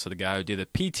 He's also the guy who did the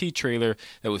PT trailer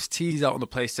that was teased out on the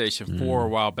PlayStation 4 a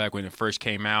while back when it first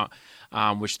came out,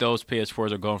 which those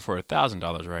PS4s are going for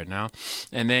 $1,000 right now.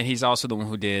 And then he's also the one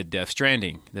who did Death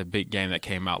Stranding, the big game that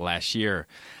came out last year.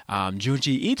 Junji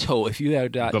Ito, if you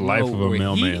have not The Life of a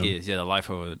Mailman. he is, the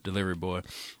life of a delivery boy.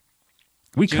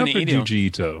 We covered Junji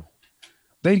Ito.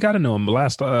 They got to know him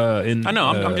last in. I know.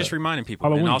 I'm just reminding people,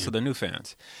 Halloween. and also the new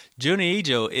fans. Junji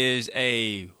Ito is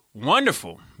a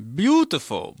wonderful,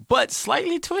 beautiful, but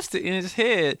slightly twisted in his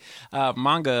head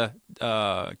manga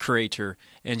creator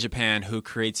in Japan who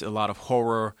creates a lot of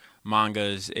horror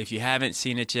mangas. If you haven't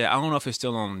seen it yet, I don't know if it's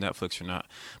still on Netflix or not,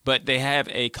 but they have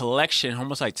a collection,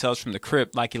 almost like Tales from the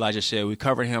Crypt, like Elijah said. We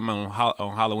covered him on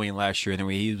Halloween last year, and then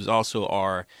he was also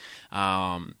our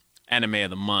anime of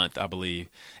the month, I believe,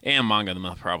 and manga of the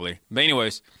month probably. But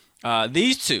anyways,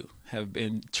 these two have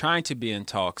been trying to be in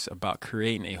talks about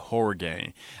creating a horror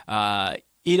game.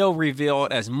 Ito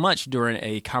revealed as much during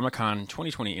a Comic-Con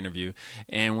 2020 interview,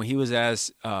 and when he was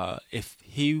asked if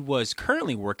he was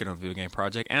currently working on a video game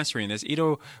project, answering this,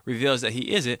 Ito reveals that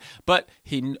he isn't, but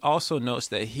he also notes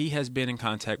that he has been in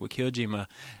contact with Kojima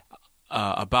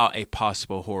about a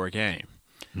possible horror game.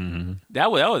 Mm-hmm. That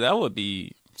would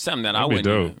be something that I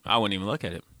wouldn't even look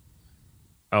at it.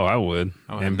 Oh, I would.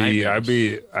 I'd play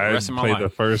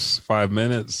the first 5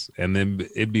 minutes, and then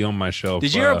it'd be on my shelf.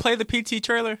 Did you ever play the PT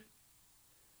trailer?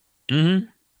 Mm-hmm.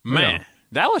 Man,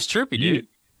 that was trippy, dude.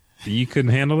 You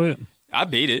couldn't handle it? I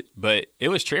beat it, but it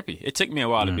was trippy. It took me a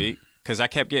while to beat because I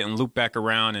kept getting looped back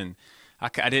around, and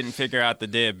I didn't figure out the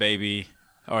dead baby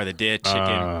or the dead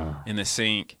chicken in the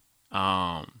sink.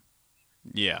 Yeah.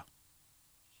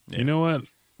 You know what?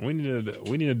 We need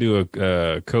to do a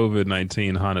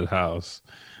COVID-19 haunted house.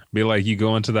 Be like you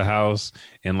go into the house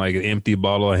and like an empty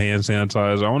bottle of hand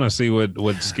sanitizer. I want to see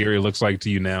what scary looks like to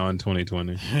you now in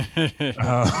 2020.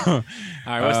 All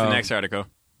right, what's the next article?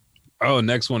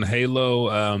 Next one.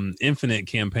 Halo Infinite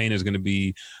campaign is going to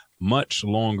be much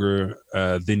longer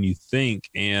than you think.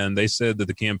 And they said that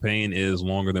the campaign is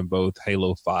longer than both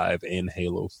Halo 5 and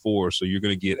Halo 4. So you're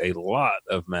going to get a lot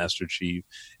of Master Chief.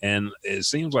 And it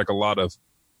seems like a lot of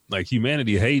like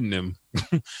humanity hating him.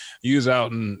 He was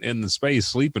out in the space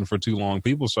sleeping for too long.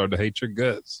 People started to hate your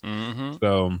guts. Mm-hmm.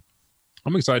 So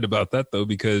I'm excited about that, though,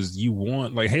 because you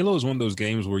want, like, Halo is one of those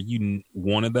games where you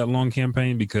wanted that long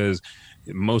campaign because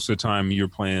most of the time you're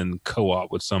playing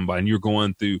co-op with somebody and you're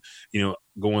going through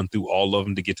all of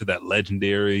them to get to that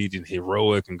legendary and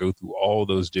heroic and go through all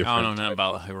those different. I don't know nothing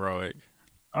about heroic.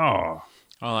 Oh,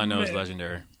 all I know is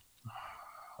legendary.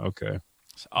 Okay.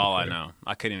 That's all I know.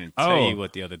 I couldn't even tell you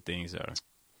what the other things are.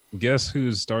 Guess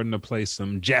who's starting to play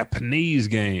some Japanese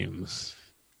games?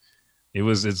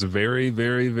 It's a very,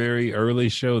 very, very early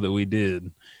show that we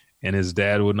did, and his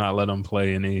dad would not let him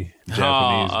play any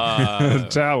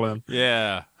Japanese talent.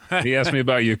 Yeah. He asked me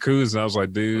about Yakuza, and I was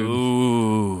like, dude.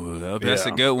 Ooh, that's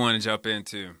a good one to jump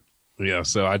into. Yeah,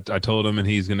 so I told him, and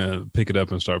he's going to pick it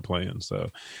up and start playing. So,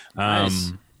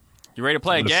 nice. You ready to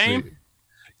play a game? See.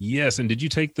 Yes, and did you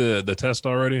take the test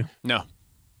already? No.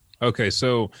 Okay,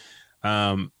 so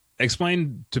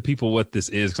explain to people what this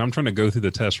is, because I'm trying to go through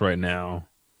the test right now.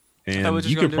 And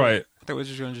you could probably. I thought we were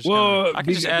just going to I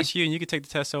could just ask you, and you could take the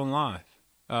test on live.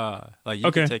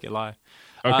 You can take it live.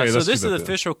 Okay, so this is the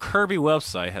official Kirby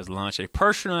website has launched a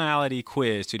personality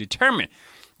quiz to determine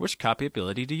which copy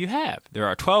ability do you have. There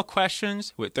are 12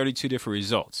 questions with 32 different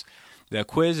results. The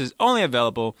quiz is only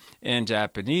available in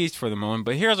Japanese for the moment,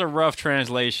 but here's a rough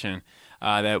translation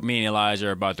that me and Elijah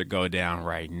are about to go down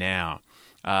right now.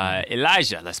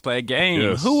 Elijah, let's play a game.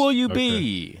 Yes. Who will you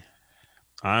be?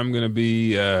 I'm going to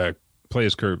be play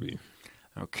as Kirby.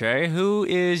 Okay. Who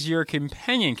is your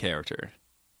companion character?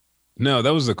 No,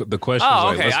 that was the question.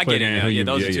 Oh, okay. I get it now. Yeah,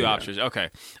 those are two options. Okay.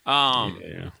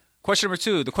 Yeah. Question number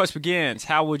 2. The quest begins.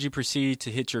 How would you proceed to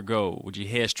hit your goal? Would you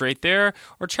head straight there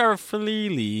or travel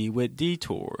freely with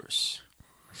detours?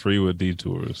 Free with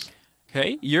detours.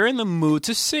 Okay. You're in the mood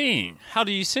to sing. How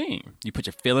do you sing? Do you put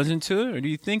your feelings into it, or do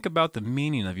you think about the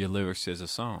meaning of your lyrics as a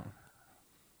song?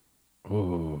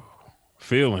 Oh,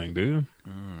 feeling, dude.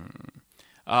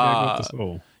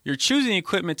 You're choosing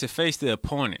equipment to face the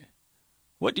opponent.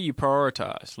 What do you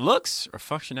prioritize? Looks or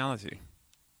functionality?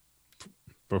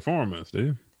 Performance,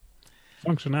 dude.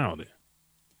 Functionality.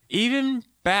 Even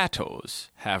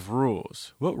battles have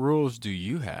rules. What rules do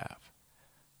you have?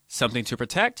 Something to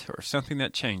protect or something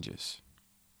that changes?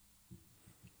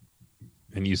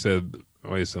 And you said,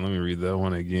 wait, so let me read that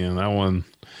one again. That one.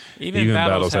 Even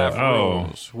battles have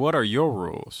rules. What are your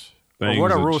rules? Or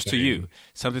what are rules to you?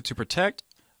 Something to protect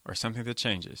or something that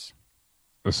changes?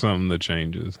 Or something that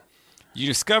changes. You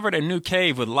discovered a new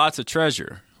cave with lots of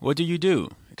treasure. What do?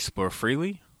 Explore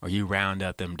freely or you round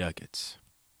out them ducats?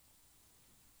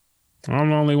 I'm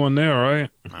the only one there, right?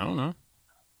 I don't know.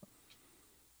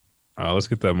 Let's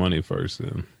get that money first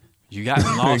then. You got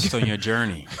lost on your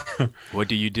journey. What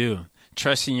do?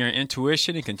 Trust in your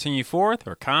intuition and continue forth,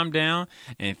 or calm down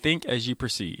and think as you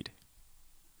proceed?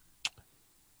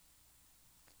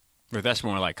 But that's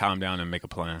more like calm down and make a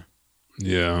plan.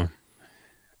 Yeah,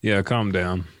 calm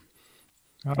down.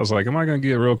 I was like, am I going to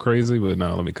get real crazy? But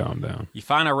no, let me calm down. You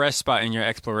find a rest spot in your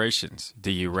explorations. Do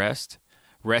you rest?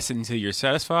 Rest until you're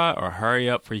satisfied, or hurry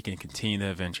up so you can continue the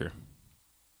adventure?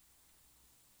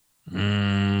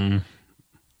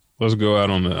 Let's go out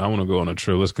I want to go on a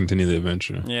trip. Let's continue the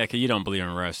adventure. Yeah, because you don't believe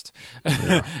in rest.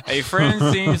 Yeah. A friend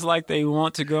seems like they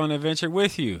want to go on an adventure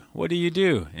with you. What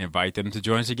do? Invite them to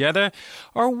join together,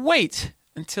 or wait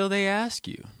until they ask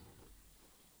you?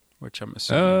 Which I'm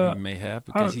assuming you may have,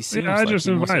 because he seems like just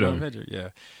he wants to invite go on him. an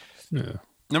adventure. Yeah.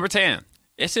 Number 10.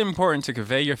 It's important to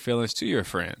convey your feelings to your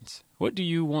friends. What do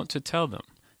you want to tell them?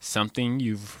 Something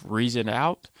you've reasoned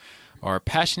out, or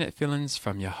passionate feelings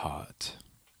from your heart?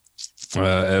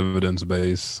 Evidence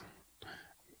based.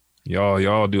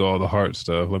 Y'all do all the heart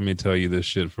stuff. Let me tell you this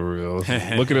shit for real. Look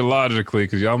at it logically,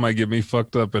 because y'all might get me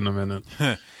fucked up in a minute.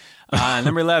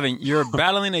 Number 11. You're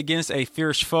battling against a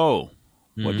fierce foe.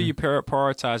 What do you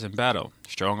prioritize in battle?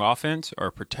 Strong offense or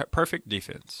perfect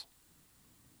defense?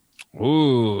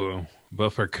 Ooh,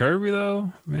 but for Kirby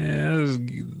though, man,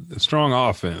 it's a strong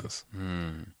offense.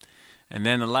 And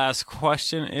then the last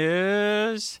question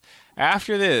is,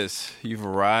 after this, you've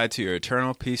arrived to your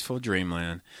eternal peaceful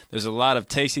dreamland. There's a lot of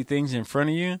tasty things in front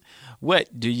of you.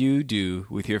 What do you do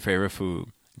with your favorite food?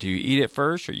 Do you eat it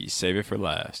first or you save it for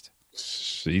last?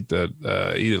 Eat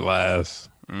it last.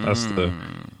 That's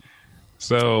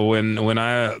So when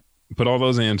I put all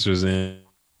those answers in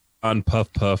on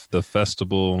Puff Puff, the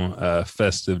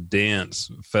festive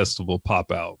dance festival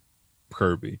pop out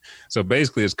Kirby. So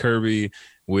basically it's Kirby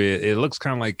with it looks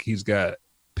kind of like he's got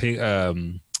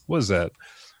what is that?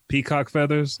 Peacock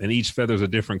feathers, and each feather is a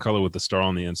different color with the star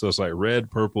on the end. So it's like red,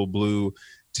 purple, blue,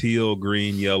 teal,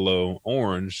 green, yellow,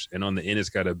 orange, and on the end it's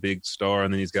got a big star,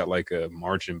 and then he's got like a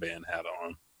marching band hat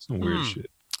on. Some weird shit.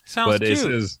 Sounds cute. It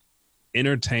says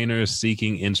entertainers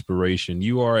seeking inspiration.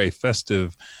 You are a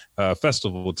festive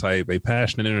festival type, a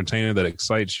passionate entertainer that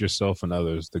excites yourself and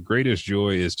others. The greatest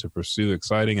joy is to pursue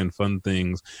exciting and fun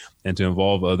things and to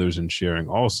involve others in sharing.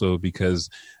 Also, because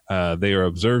they are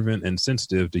observant and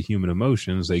sensitive to human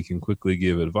emotions, they can quickly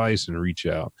give advice and reach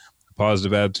out. A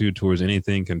positive attitude towards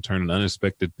anything can turn an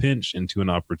unexpected pinch into an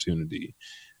opportunity.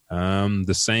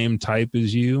 The same type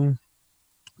as you.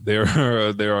 There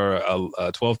are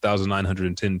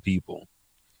 12,910 people.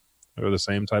 They're the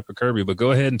same type of Kirby. But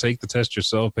go ahead and take the test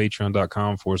yourself.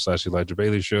 Patreon.com/Elijah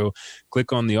Bailey Show.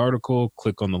 Click on the article,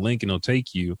 click on the link, and it'll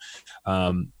take you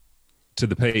to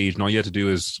the page. And all you have to do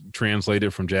is translate it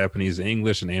from Japanese to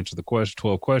English and answer the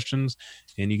 12 questions,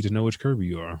 and you get to know which Kirby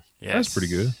you are. Yes. That's pretty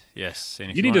good. Yes. And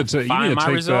if you need to find my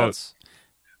results.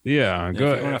 Yeah, if you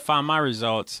want to find my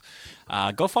results,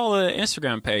 go follow the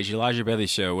Instagram page, Elijah Bailey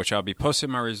Show, which I'll be posting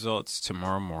my results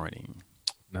tomorrow morning.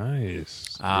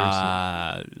 Nice.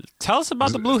 Tell us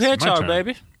about the Blue Hedgehog,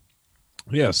 baby.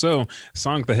 Yeah, so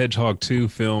Sonic the Hedgehog 2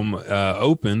 film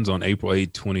opens on April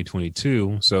 8,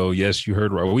 2022. So, yes, you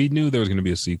heard right. We knew there was going to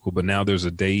be a sequel, but now there's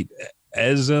a date.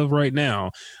 As of right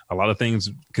now, a lot of things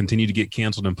continue to get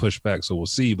canceled and pushed back, so we'll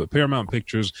see. But Paramount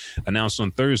Pictures announced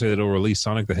on Thursday that it'll release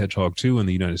Sonic the Hedgehog 2 in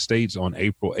the United States on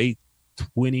April 8th,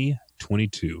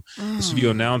 2022. The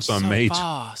studio announced on May...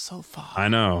 So far. I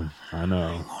know.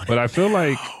 But I feel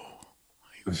like...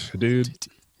 Dude...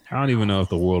 I don't even know if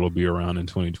the world will be around in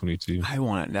 2022. I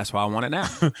want it. That's why I want it now.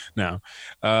 Now,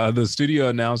 the studio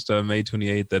announced May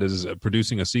 28th that it is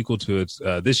producing a sequel to its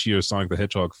this year's Sonic the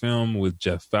Hedgehog film, with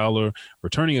Jeff Fowler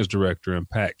returning as director and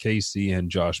Pat Casey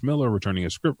and Josh Miller returning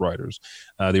as scriptwriters.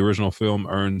 The original film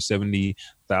earned $70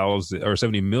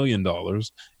 million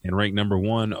and ranked number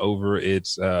one over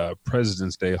its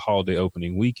President's Day holiday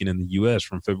opening weekend in the U.S.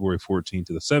 from February 14th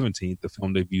to the 17th. The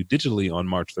film debuted digitally on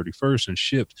March 31st and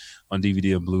shipped on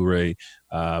DVD and Blu-ray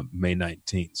May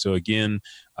 19th. So again,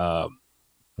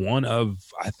 one of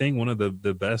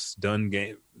the best done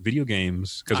video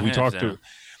games, because we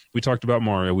talked about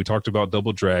Mario, we talked about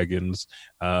Double Dragons.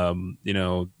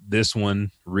 This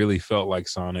one really felt like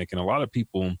Sonic, and a lot of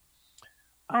people,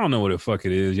 I don't know what the fuck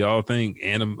it is. Y'all think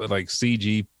like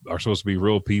CG are supposed to be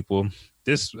real people.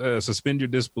 This suspend your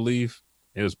disbelief.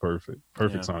 It was perfect.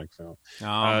 Sonic film.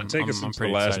 Take us into the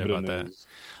last bit of news.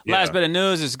 Last bit of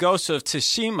news is Ghost of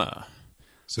Tsushima.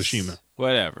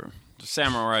 Whatever. The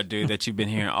samurai dude that you've been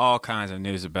hearing all kinds of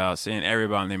news about, seeing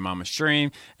everybody on their mama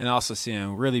stream, and also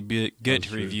seeing really good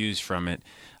reviews from it.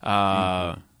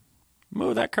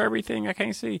 Move that Kirby thing. I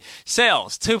can't see.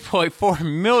 Sales 2.4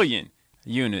 million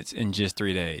units in just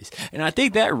 3 days. And I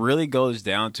think that really goes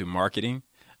down to marketing.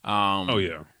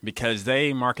 Because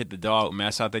they market the dog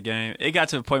mess out the game. It got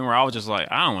to the point where I was just like,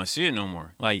 I don't want to see it no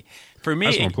more. Like for me,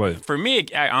 it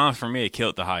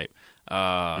killed the hype.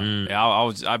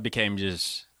 I became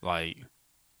just like,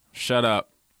 shut up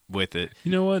with it.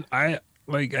 You know what?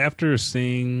 After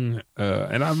seeing,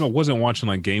 and I wasn't watching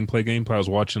like gameplay. I was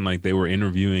watching like they were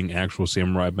interviewing actual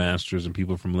samurai masters and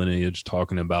people from Lineage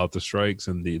talking about the strikes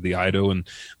and the Ido and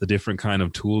the different kind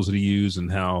of tools that he used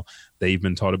and how they've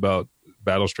been taught about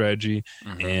battle strategy.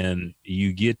 And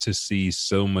you get to see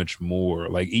so much more.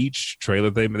 Like each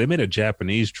trailer, they made a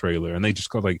Japanese trailer, and they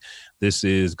just called like, this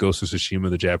is Ghost of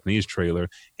Tsushima, the Japanese trailer,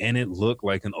 and it looked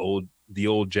like the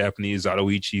old Japanese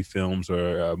Zatoichi films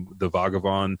or the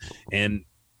Vagabond. And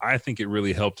I think it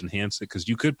really helped enhance it, because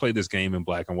you could play this game in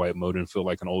black and white mode and feel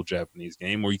like an old Japanese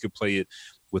game, or you could play it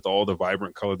with all the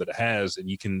vibrant color that it has, and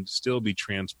you can still be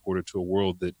transported to a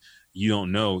world that you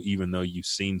don't know, even though you've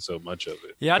seen so much of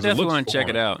it. Yeah, I definitely want to check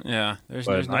it out. Yeah, there's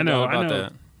no doubt about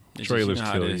that. Trailers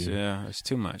kill you. Yeah, it's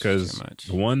too much. Because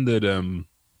the one that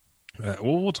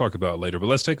we'll talk about later, but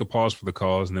let's take a pause for the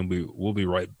cause, and then we'll be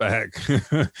right back.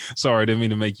 Sorry, I didn't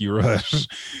mean to make you rush.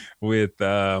 With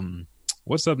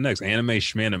what's up next? Anime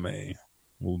Schmanime.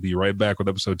 We'll be right back with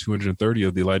episode 230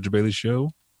 of the Elijah Bailey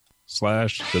Show /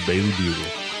 the Bailey Bugle.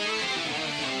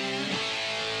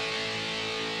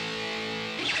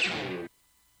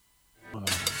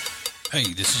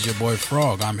 Hey, this is your boy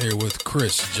Frog. I'm here with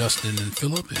Chris, Justin, and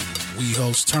Philip, and we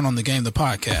host Turn on the Game, the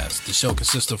podcast. The show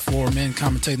consists of 4 men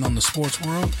commentating on the sports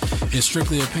world. It's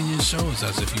strictly opinion show. It's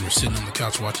as if you were sitting on the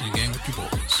couch watching a game with your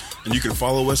boys. And you can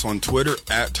follow us on Twitter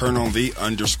at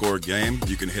 @TurnOnThe_game.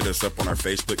 You can hit us up on our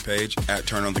Facebook page at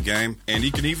Turn on the Game. And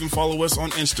you can even follow us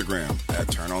on Instagram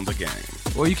at Turn on the Game.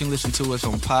 Or you can listen to us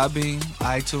on Podbean,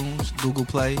 iTunes, Google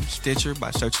Play, Stitcher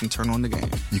by searching Turn On The Game.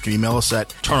 You can email us at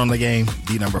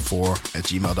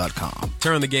turnonthegame4@gmail.com.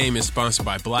 Turn on the Game is sponsored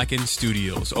by Blacken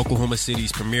Studios, Oklahoma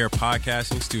City's premier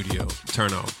podcasting studio.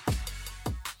 Turn on.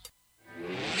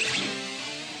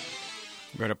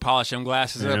 You better polish them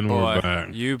glasses And up, we're boy.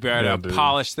 back. You better Yeah, dude.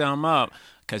 polish them up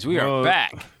because we are Well,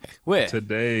 back with.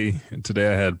 Today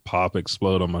I had pop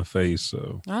explode on my face,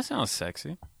 so That sounds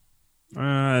sexy.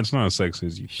 it's not as sexy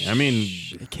as you think. I mean,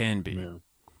 It can be. yeah,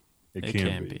 It can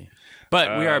can be. be.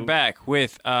 But we are back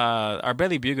with our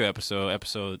Bailey Bugle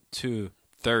episode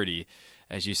 230.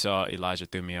 As you saw, Elijah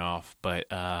threw me off. But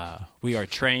we are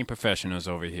trained professionals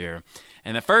over here.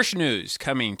 And the first news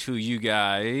coming to you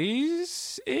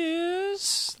guys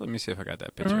is... Let me see if I got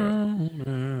that picture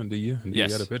up. Do you?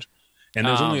 Yes. You got a picture? And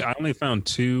there's I only found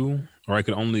 2, or I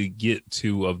could only get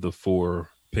 2 of the 4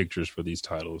 pictures for these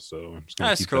titles. So I'm just gonna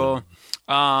That's keep cool.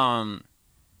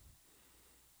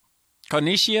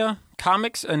 Konishiya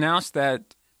Comics announced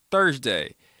that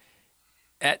Thursday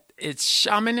at its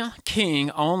Shaman King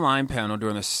online panel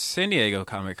during the San Diego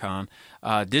Comic-Con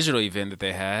digital event that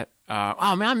they had.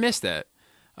 Oh, man, I missed that.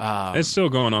 It's still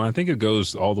going on. I think it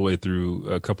goes all the way through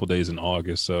a couple days in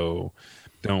August, so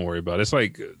don't worry about it. It's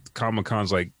like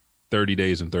Comic-Con's like 30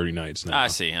 days and 30 nights now. I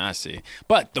see.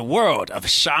 But the world of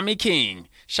Shaman King,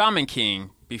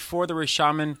 before the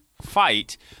Shaman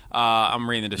fight, I'm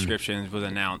reading the description, was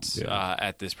announced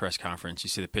at this press conference. You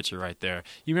see the picture right there.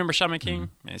 You remember Shaman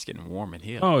King? Man, it's getting warm in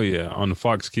here. Oh, yeah, on the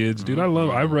Fox Kids. Dude,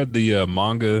 I read the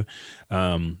manga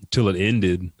till it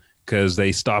ended, because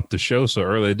they stopped the show so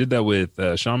early. They did that with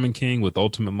Shaman King with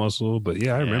Ultimate Muscle. But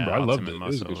yeah, I remember. I loved it.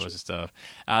 Muscle it was stuff.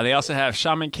 They also have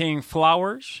Shaman King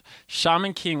Flowers.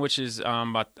 Shaman King, which is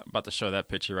about to show that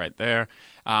picture right there.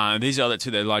 These are the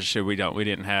 2 that Elijah said we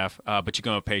didn't have. But you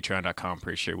go to patreon.com.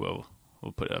 Pretty sure we'll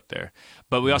put it up there.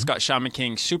 But we also got Shaman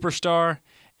King Superstar.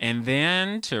 And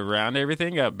then to round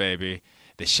everything up, baby,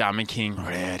 the Shaman King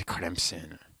Red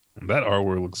Crimson. That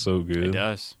artwork looks so good. It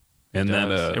does. And that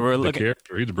the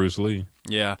character, he's Bruce Lee.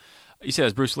 Yeah. You said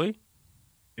it's Bruce Lee?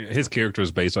 His character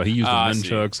is based on, he used the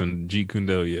nunchucks and Jeet Kune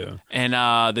Do, yeah. And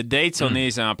the dates on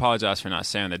these, and I apologize for not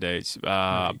saying the dates,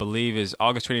 I believe is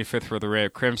August 25th for the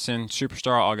Red Crimson,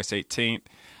 Superstar August 18th,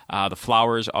 the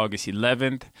Flowers August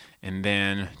 11th, and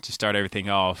then to start everything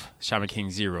off, Shaman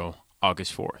King Zero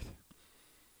August 4th.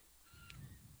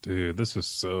 Dude, this is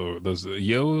so...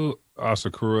 Yo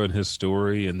Asakura and his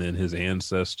story, and then his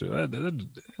ancestor.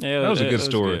 That was a good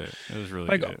story. It was really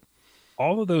like, good.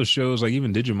 All of those shows, like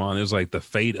even Digimon, is like the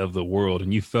fate of the world,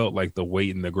 and you felt like the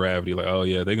weight and the gravity. Like, oh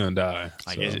yeah, they're gonna die.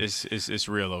 Like it's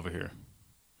real over here.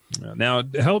 Now,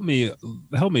 help me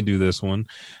do this one.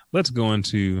 Let's go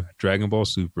into Dragon Ball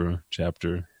Super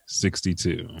Chapter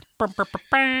 62.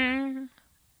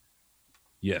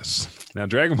 Yes. Now,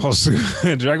 Dragon Ball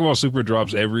Super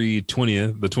drops every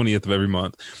 20th of every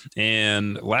month.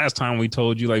 And last time we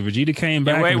told you, like, Vegeta came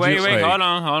back. Wait. Like, Hold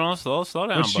on. Slow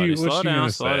down, buddy. Slow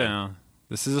down.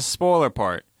 This is a spoiler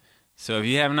part. So if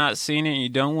you have not seen it and you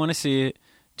don't want to see it,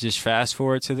 just fast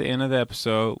forward to the end of the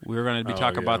episode. We're going to be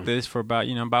talking about this for about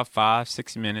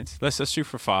 5-6 minutes. Let's shoot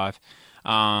for 5.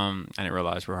 I didn't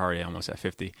realize we're already almost at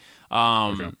 50.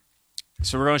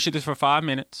 So we're going to shoot this for 5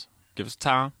 minutes. Give us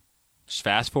time. Just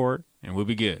fast forward, and we'll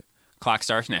be good. Clock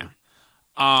starts now.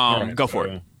 Go for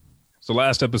it. So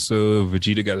last episode,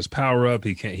 Vegeta got his power up.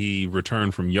 He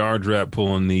returned from Yardrat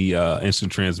pulling the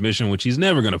instant transmission, which he's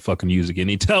never going to fucking use again.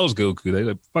 He tells Goku, they're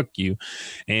like, fuck you.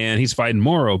 And he's fighting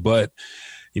Moro, but,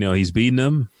 he's beating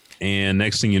him. And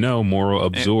next thing you know, Moro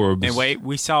absorbs. And wait,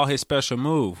 we saw his special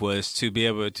move was to be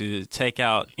able to take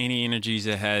out any energies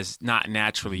that has not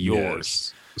naturally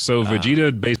yours. Yes. So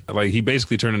Vegeta,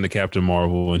 basically turned into Captain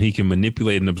Marvel, and he can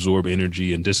manipulate and absorb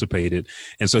energy and dissipate it.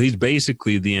 And so he's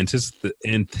basically the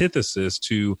antithesis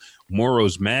to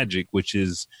Moro's magic, which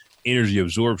is energy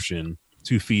absorption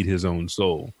to feed his own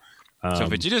soul. So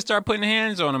Vegeta started putting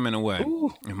hands on him in a way.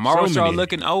 And Moro started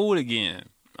looking old again.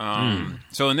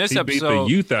 So in this episode, beat the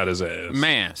youth out his ass.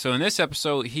 Man, so in this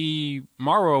episode,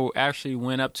 Moro actually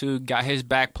went up to, got his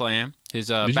back plan, his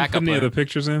Did you backup put any plan. of the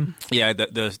pictures in? Yeah,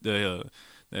 the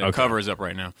cover is up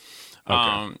right now.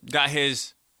 Got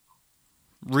his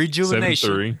rejuvenation.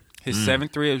 7-3. His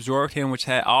 7-3 absorbed him, which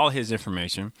had all his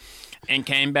information, and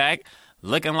came back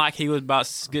looking like he was about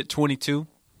to get 22,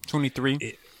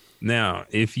 23. Now,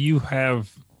 if you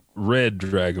have read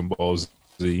Dragon Ball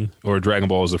Z or Dragon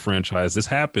Ball as a franchise, this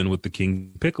happened with the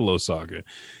King Piccolo saga.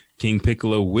 King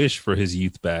Piccolo wished for his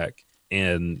youth back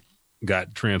and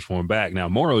got transformed back. Now,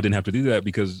 Moro didn't have to do that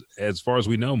because, as far as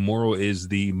we know, Moro is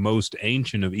the most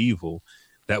ancient of evil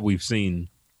that we've seen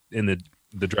in the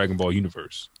the Dragon Ball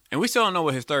universe. And we still don't know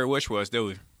what his third wish was, do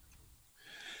we?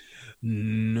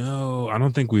 No, I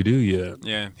don't think we do yet.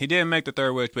 Yeah, he didn't make the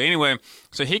third wish. But anyway,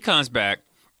 so he comes back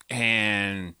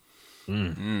and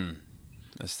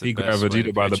that's the he grabbed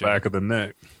Vegeta by the back of the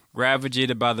neck. Grab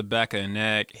Vegeta by the back of the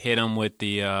neck, hit him with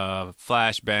the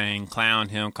flashbang, clown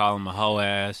him, call him a hoe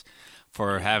ass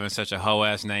for having such a hoe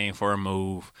ass name for a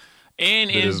move.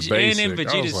 And in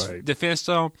Vegeta's defense,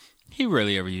 though, he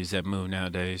rarely ever used that move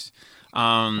nowadays.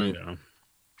 And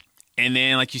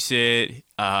then, like you said,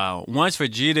 once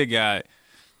Vegeta got...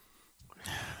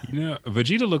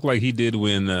 Vegeta looked like he did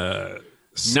when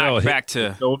knocked back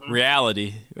to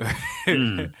reality.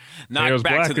 Knocked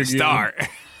back to the start.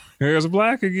 Hair's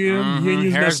black again. You ain't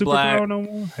using that super black. power no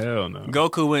more? Hell no.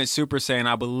 Goku went Super Saiyan,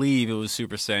 I believe it was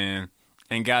Super Saiyan,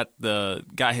 and got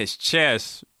his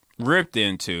chest ripped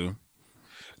into.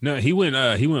 No, he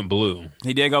went blue.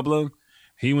 He did go blue?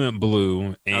 He went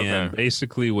blue, and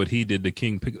basically what he did to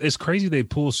King Piccolo. It's crazy they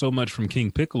pull so much from King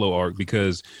Piccolo arc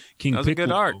because King Piccolo. That was a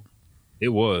good arc. It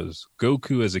was.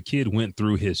 Goku as a kid went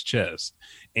through his chest.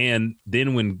 And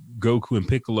then when Goku and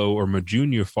Piccolo or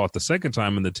Jr. fought the second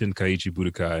time in the Tenkaichi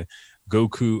Budokai,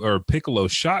 Piccolo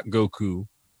shot Goku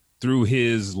through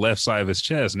his left side of his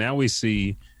chest. Now we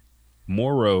see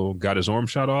Moro got his arm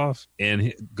shot off,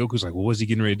 and Goku's like, well, what's he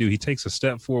getting ready to do? He takes a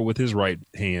step forward with his right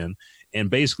hand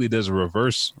and basically does a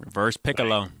reverse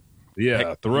Piccolo.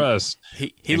 Thrust.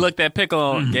 He looked at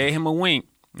Piccolo, gave him a wink,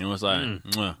 and was like,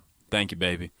 thank you,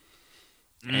 baby.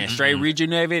 And straight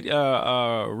rejuvenated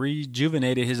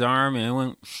his arm and it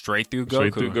went straight through Goku.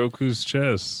 Straight through Goku's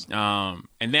chest.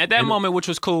 And at that moment, which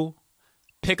was cool,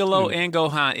 Piccolo and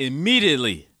Gohan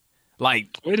immediately,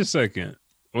 Wait a second.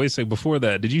 Before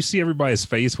that, did you see everybody's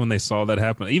face when they saw that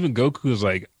happen? Even Goku was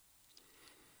like,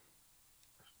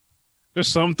 there's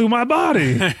something through my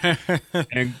body.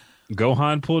 And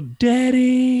Gohan pulled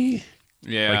Daddy.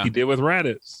 Yeah. Like he did with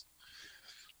Raditz.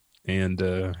 And,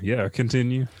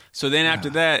 continue. So then after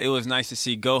that, it was nice to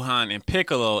see Gohan and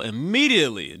Piccolo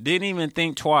immediately, didn't even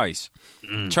think twice,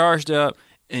 charged up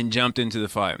and jumped into the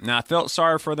fight. Now, I felt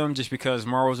sorry for them just because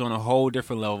Moro was on a whole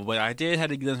different level, but I did have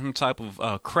to give them some type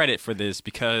of credit for this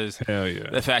because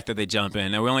the fact that they jump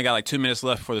in. Now, we only got 2 minutes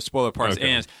left before the spoiler part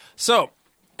ends. So,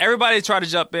 everybody tried to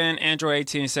jump in. Android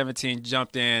 18 and 17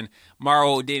 jumped in.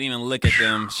 Moro didn't even look at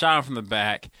them, shot him from the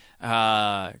back.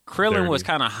 Krillin was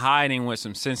kind of hiding with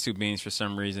some sensu beans for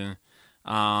some reason.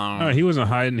 No, he wasn't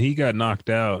hiding. He got knocked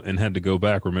out and had to go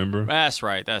back, remember? That's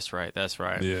right.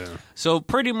 Yeah. So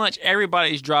pretty much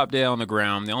everybody's dropped dead on the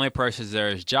ground. The only person there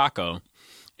is Jocko.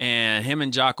 And him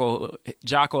and Jocko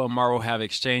and Moro have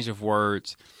exchange of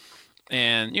words.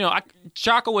 And,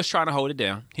 Jocko was trying to hold it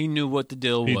down. He knew what the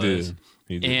deal was.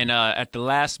 He did. And at the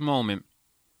last moment,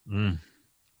 the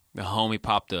homie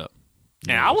popped up.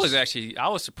 And I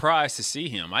was surprised to see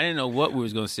him. I didn't know what we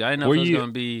was going to see. I didn't know if it was going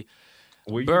to be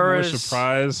Were you more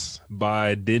surprised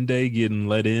by Dende getting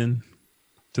let in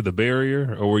to the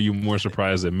barrier, or were you more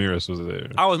surprised that Miras was there?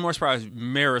 I was more surprised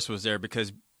Miras was there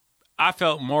because I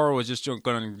felt Moro was just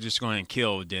going to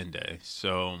kill Dende.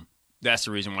 So that's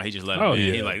the reason why he just let him in.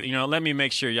 Yeah. He let me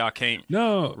make sure y'all can't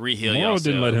re-heal Moro yourself.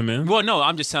 didn't let him in. Well, no,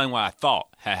 I'm just telling what I thought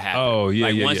had happened. Oh,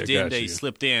 yeah, once Dende Dende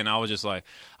slipped in, I was just like,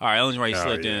 all right, the only reason he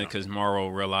slipped in because Moro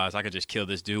realized I could just kill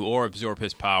this dude or absorb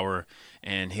his power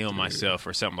and heal myself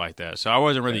or something like that. So I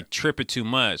wasn't really tripping too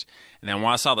much. And then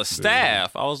when I saw the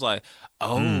staff, I was like,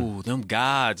 them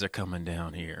gods are coming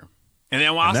down here. And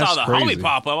then when I saw the homie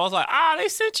pop up, I was like, they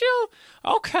sent you?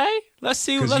 Okay. Let's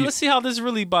see how this is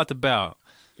really about to bout.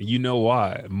 You know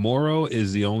why? Moro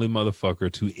is the only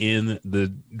motherfucker to end the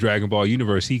Dragon Ball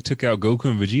universe. He took out Goku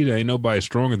and Vegeta. Ain't nobody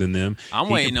stronger than them. I'm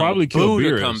waiting on Boo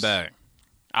to come back.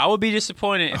 I would be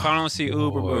disappointed if I don't see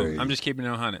Uber Boo. I'm just keeping it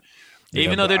 100.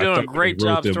 Even though they're doing a great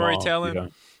job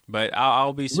storytelling, but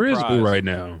I'll be surprised. Where is Boo right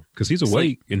now? Because he's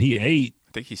awake and he ate.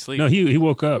 I think he's sleeping. No, he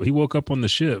woke up. He woke up on the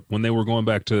ship when they were going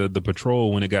back to the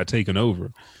patrol when it got taken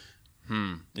over.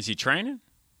 Is he training?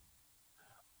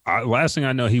 Last thing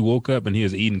I know, he woke up and he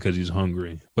was eating because he's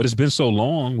hungry. But it's been so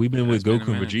long. We've been with Goku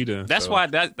and Vegeta. That's why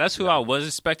that's who I was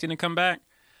expecting to come back.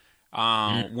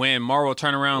 When Moro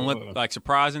turned around and looked like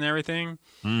surprised and everything,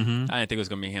 I didn't think it was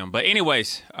going to be him. But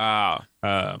anyways.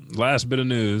 Last bit of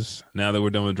news, now that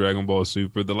we're done with Dragon Ball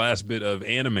Super, the last bit of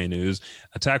anime news,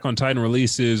 Attack on Titan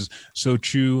releases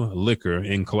Sochu Liquor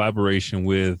in collaboration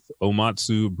with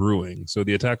Omatsu Brewing. So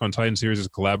the Attack on Titan series is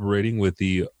collaborating with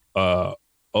the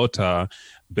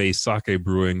Ota-based sake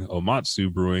brewing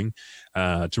Omatsu Brewing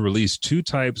to release 2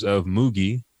 types of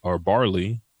mugi or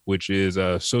barley, which is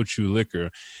Sochu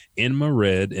liquor, Inma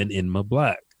Red and Inma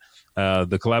Black.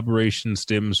 The collaboration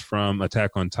stems from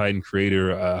Attack on Titan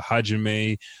creator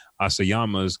Hajime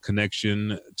Asayama's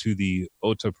connection to the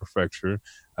Ota Prefecture,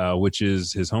 which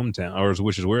is his hometown, or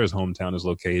which is where his hometown is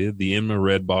located. The Enma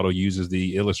Red bottle uses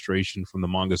the illustration from the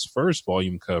manga's first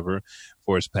volume cover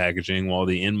for its packaging, while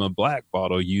the Enma Black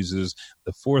bottle uses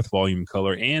the fourth volume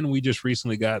color. And we just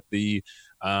recently got the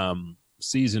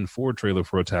season 4 trailer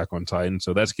for Attack on Titan,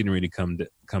 so that's getting ready to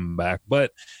come back. But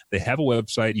they have a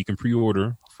website you can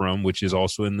pre-order from, which is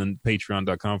also in the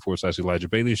patreon.com/Elijah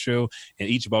Bailey Show, and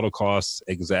each bottle costs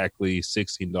exactly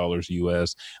 $16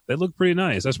 US. They look pretty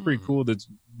nice. That's pretty cool that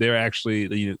they're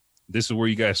actually, this is where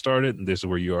you guys started and this is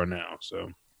where you are now, so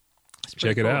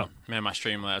check it out. Man, my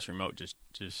Streamlabs remote just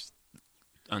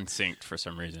unsynced for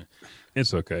some reason.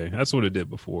 It's okay. That's what it did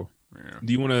before. Yeah.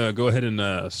 Do you want to go ahead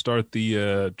and start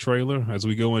the trailer as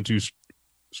we go into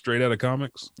straight out of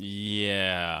comics?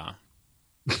 Yeah.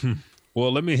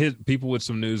 Well, let me hit people with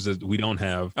some news that we don't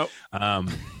have. Oh.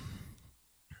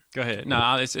 Go ahead.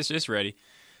 No, it's ready.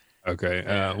 Okay.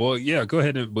 Well, yeah, go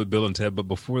ahead with Bill and Ted. But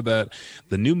before that,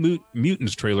 the new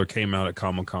Mutants trailer came out at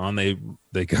Comic-Con.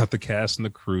 They got the cast and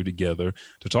the crew together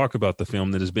to talk about the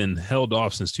film that has been held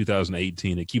off since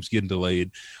 2018. It keeps getting delayed.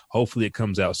 Hopefully it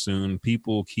comes out soon.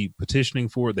 People keep petitioning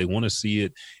for it. They want to see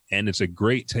it. And it's a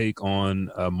great take on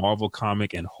Marvel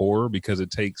comic and horror because it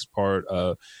takes part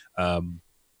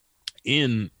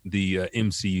in the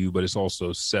MCU, but it's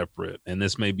also separate. And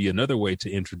this may be another way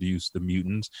to introduce the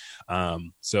mutants.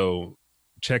 So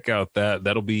check out that.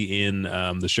 That'll be in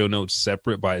the show notes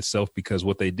separate by itself, because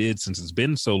what they did, since it's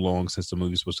been so long since the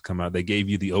movie's supposed to come out, they gave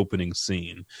you the opening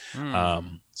scene.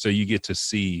 So you get to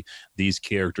see these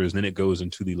characters. Then it goes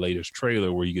into the latest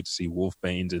trailer where you get to see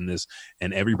Wolfbane's in this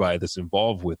and everybody that's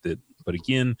involved with it. But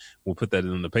again, we'll put that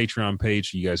in the Patreon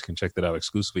page. You guys can check that out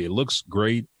exclusively. It looks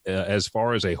great. As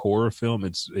far as a horror film,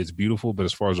 it's beautiful. But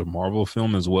as far as a Marvel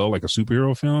film as well, like a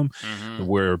superhero film,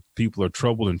 where people are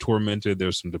troubled and tormented,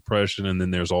 there's some depression, and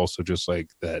then there's also just like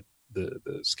that the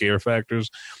scare factors.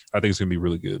 I think it's gonna be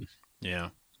really good. Yeah,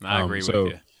 I agree with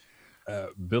you.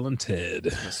 Bill and Ted.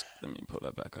 Let me pull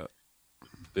that back up.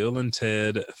 Bill and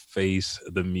Ted Face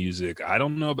the Music. I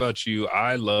don't know about you.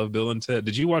 I love Bill and Ted.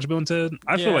 Did you watch Bill and Ted?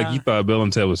 I feel like you thought Bill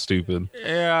and Ted was stupid.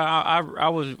 Yeah,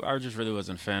 I just really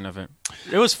wasn't a fan of it.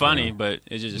 It was funny, but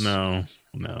it just no.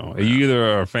 You either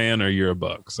are a fan or you're a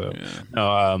buck. So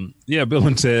Bill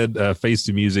and Ted Face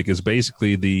the Music is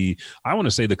basically I want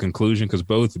to say the conclusion, because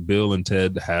both Bill and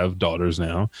Ted have daughters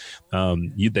now.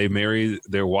 They marry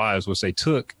their wives, which they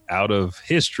took out of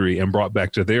history and brought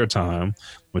back to their time,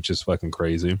 which is fucking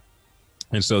crazy.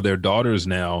 And so their daughters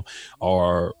now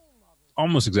are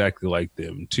almost exactly like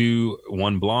them.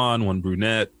 One blonde, one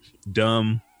brunette,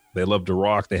 dumb. They love to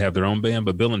rock. They have their own band.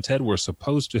 But Bill and Ted were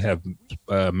supposed to have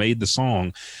made the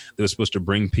song that was supposed to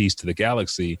bring peace to the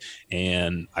galaxy.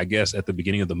 And I guess at the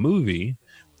beginning of the movie,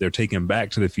 they're taken back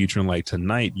to the future and like,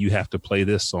 tonight you have to play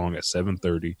this song at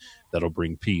 7:30 that'll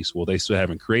bring peace. Well, they still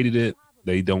haven't created it.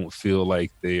 They don't feel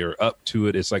like they are up to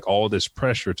it. It's like all this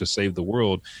pressure to save the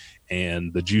world,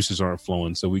 and the juices aren't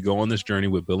flowing. So we go on this journey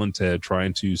with Bill and Ted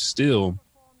trying to still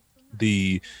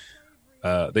they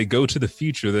go to the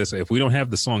future. They say, if we don't have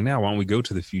the song now, why don't we go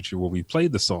to the future where we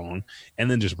played the song and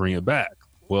then just bring it back?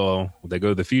 Well, they go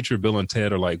to the future. Bill and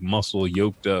Ted are like muscle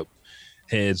yoked up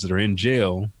heads that are in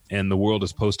jail, and the world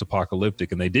is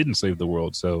post-apocalyptic, and they didn't save the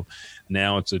world. So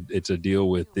now it's a deal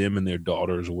with them and their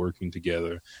daughters working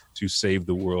together to save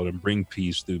the world and bring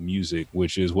peace through music,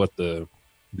 which is what the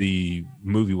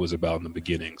movie was about in the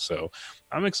beginning. So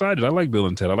I'm excited. I like Bill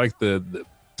and Ted. I like the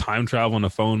time travel in a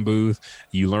phone booth.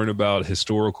 You learn about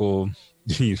historical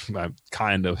figures,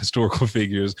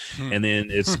 and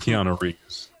then it's Keanu Reeves.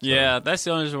 So. Yeah, that's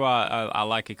the only reason why I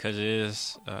like it, because it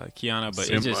is Keanu, but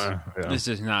it's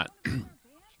just not.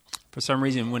 For some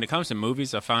reason, when it comes to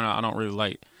movies, I found out I don't really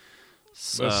like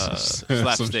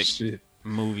slapstick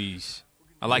movies.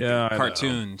 I like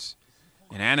cartoons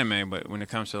and anime, but when it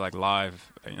comes to like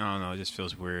live, I don't know, it just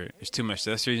feels weird. It's too much.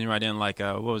 That's the reason why I didn't like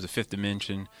what was the Fifth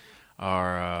Dimension,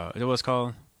 or is it what's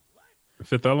called?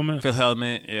 Fifth Element? Fifth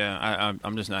Element, yeah.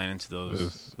 I'm just not into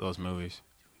those movies.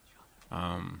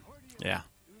 Yeah.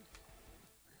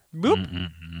 Boop.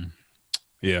 Mm-hmm.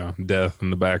 Yeah, death in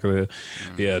the back of it.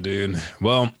 Yeah, dude.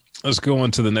 Well, let's go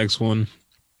on to the next one.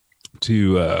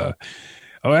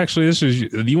 Actually, this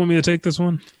is. Do you want me to take this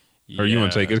one? Or you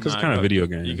want to take it? Because it's kind of a video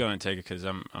game. You go and take it, because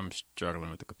I'm struggling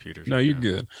with the computer. No, you're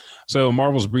good. So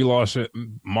Marvel's Brie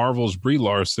Larson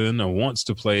wants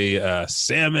to play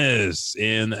Samus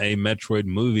in a Metroid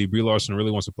movie. Brie Larson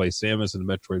really wants to play Samus in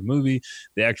the Metroid movie.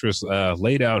 The actress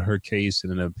laid out her case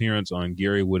in an appearance on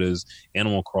Gary Whitta's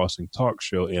Animal Crossing talk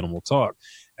show, Animal Talk.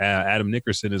 Adam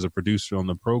Nickerson is a producer on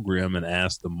the program and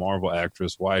asked the Marvel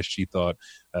actress why she thought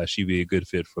she'd be a good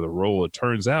fit for the role. It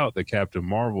turns out the Captain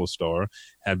Marvel star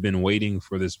had been waiting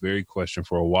for this very question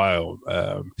for a while.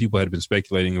 People had been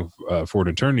speculating for an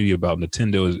eternity about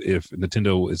Nintendo, if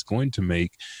Nintendo is going to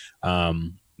make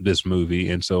this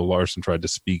movie, and so Larson tried to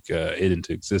speak it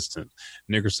into existence.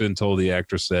 Nickerson told the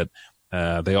actress that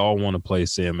they all want to play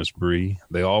Samus Bree.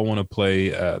 They all want to play.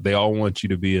 They all want you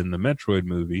to be in the Metroid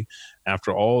movie.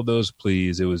 After all those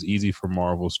pleas, it was easy for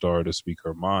Marvel star to speak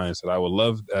her mind. Said, I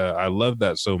love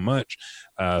that so much.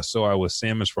 So I was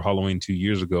Samus for Halloween 2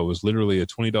 years ago. It was literally a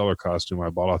 $20 costume I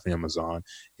bought off Amazon.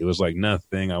 It was like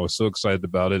nothing. I was so excited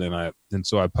about it, and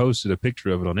so I posted a picture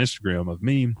of it on Instagram of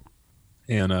me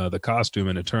and the costume,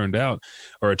 and it turned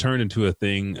into a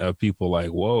thing of people like,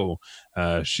 whoa,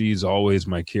 she's always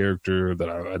my character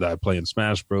that I play in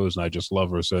Smash Bros, and I just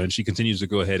love her. So, and she continues to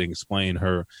go ahead and explain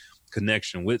her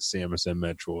connection with Samus and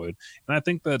Metroid. And I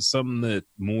think that's something that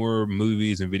more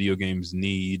movies and video games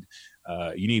need.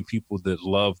 You need people that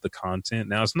love the content.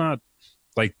 Now, it's not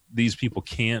like these people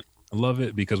can't love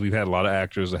it, because we've had a lot of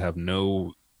actors that have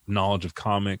no knowledge of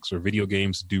comics or video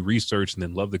games, do research, and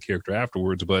then love the character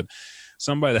afterwards. But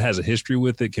somebody that has a history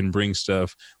with it can bring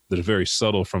stuff that is very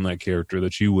subtle from that character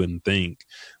that you wouldn't think.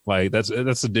 Like that's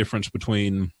the difference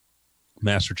between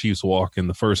Master Chief's walk in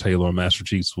the first Halo and Master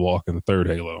Chief's walk in the third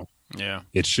Halo. Yeah,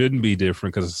 it shouldn't be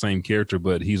different because it's the same character,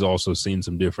 but he's also seen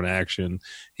some different action.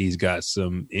 He's got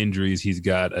some injuries. He's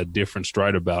got a different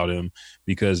stride about him,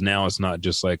 because now it's not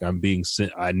just like I'm being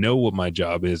sent. I know what my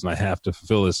job is and I have to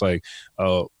fulfill. It's like,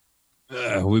 oh,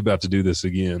 we're about to do this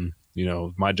again. You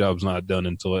know, my job's not done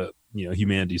until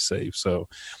humanity's safe. So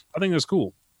I think that's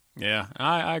cool. Yeah,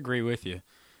 I agree with you.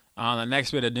 The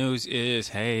next bit of news is,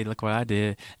 hey, look what I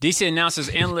did. DC announces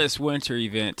endless winter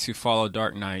event to follow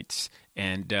Dark Knights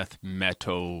and Death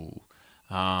Metal.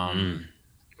 DC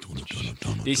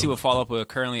will follow up with a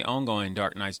currently ongoing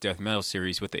Dark Knights Death Metal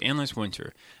series with the Endless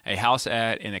Winter, a house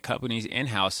ad in the company's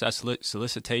in-house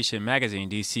solicitation magazine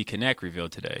DC Connect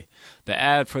revealed today. The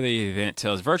ad for the event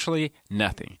tells virtually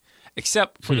nothing,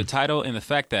 except for the title and the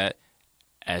fact that,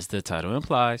 as the title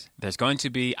implies, there's going to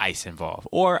be ice involved,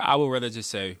 or I would rather just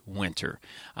say winter.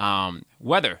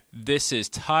 Whether this is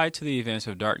tied to the events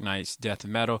of Dark Knights Death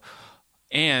Metal,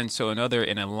 and so another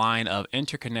in a line of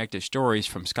interconnected stories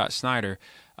from Scott Snyder,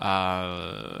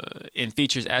 and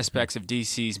features aspects of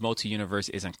DC's multi-universe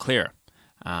isn't clear.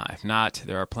 If not,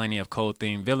 there are plenty of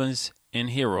Code-themed villains and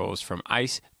heroes, from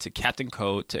Ice to Captain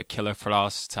Code to Killer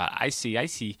Frost to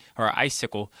Icy or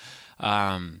Icicle,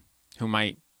 who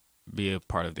might be a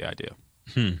part of the idea.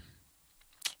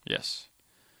 Yes.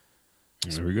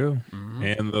 There we go. Mm-hmm.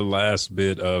 And the last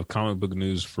bit of comic book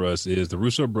news for us is the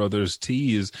Russo brothers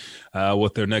tease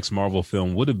what their next Marvel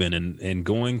film would have been. And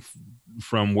going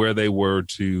from where they were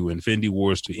to Infinity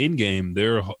Wars to Endgame,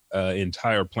 their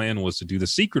entire plan was to do the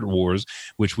Secret Wars,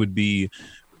 which would be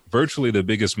virtually the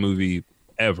biggest movie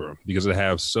ever, because it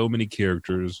has so many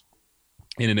characters.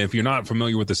 And if you're not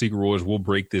familiar with the Secret Wars, we'll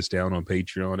break this down on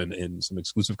Patreon and some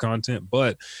exclusive content.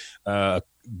 But the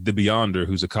Beyonder,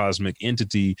 who's a cosmic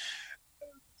entity,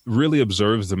 really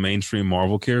observes the mainstream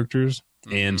Marvel characters.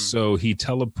 Mm-hmm. And so he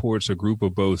teleports a group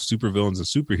of both supervillains and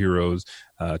superheroes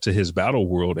to his battle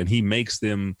world, and he makes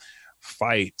them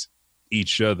fight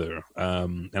each other.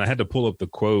 And I had to pull up the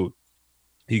quote.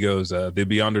 He goes, the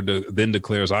Beyonder then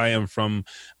declares, I am from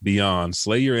beyond.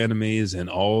 Slay your enemies, and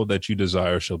all that you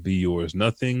desire shall be yours.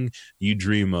 Nothing you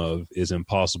dream of is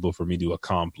impossible for me to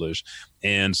accomplish.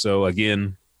 And so,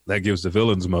 again, that gives the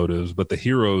villains motives, but the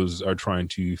heroes are trying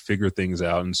to figure things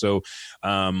out. And so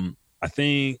I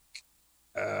think,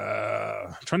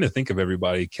 I'm trying to think of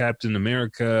everybody. Captain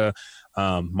America,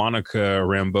 Monica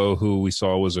Rambeau, who we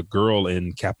saw was a girl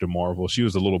in Captain Marvel. She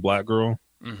was a little black girl.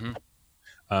 Mm-hmm.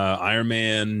 Iron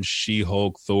Man,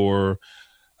 She-Hulk, Thor,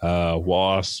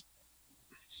 Wasp.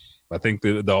 I think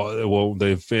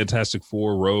the Fantastic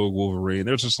Four, Rogue, Wolverine.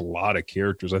 There's just a lot of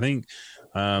characters. I think,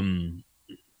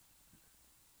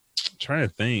 trying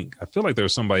to think. I feel like there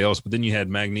was somebody else, but then you had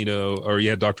Magneto, or you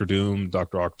had Doctor Doom,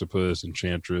 Dr. Octopus,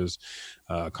 Enchantress,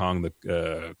 Kong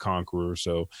the Conqueror.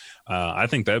 So I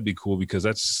think that'd be cool, because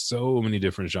that's so many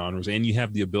different genres, and you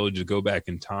have the ability to go back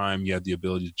in time. You have the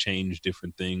ability to change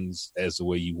different things as the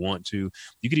way you want to.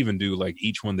 You could even do, like,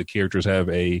 each one of the characters have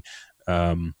a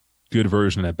good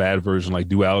version and a bad version, like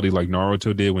duality, like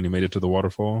Naruto did when he made it to the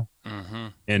waterfall. Mm-hmm.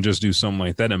 And just do something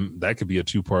like that, and that could be a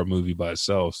 2-part movie by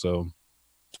itself. So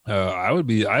I would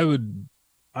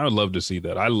love to see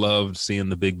that. I loved seeing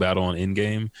the big battle on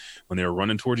Endgame when they were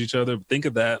running towards each other. Think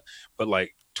of that, but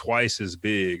like twice as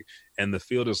big, and the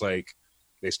field is like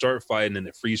They start fighting, and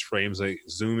it freeze frames. They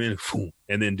zoom in,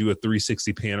 and then do a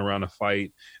 360 pan around the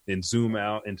fight, then zoom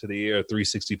out into the air,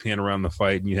 360 pan around the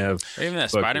fight, and you have even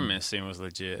that Spider-Man scene was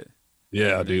legit.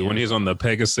 Yeah, dude. When he's on the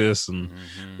Pegasus, and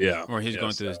where he's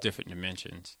going through those different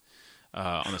dimensions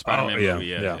on the Spider-Man movie.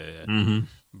 Yeah. Mm-hmm.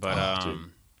 But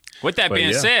with that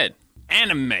being said,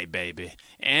 anime, baby,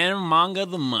 anime manga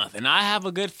of the month, and I have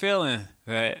a good feeling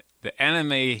that the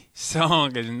anime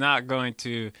song is not going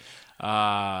to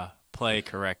play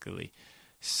correctly.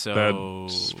 So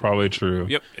that's probably true.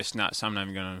 Yep, it's not. So I'm not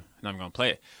even gonna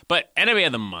play it. But anime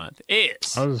of the month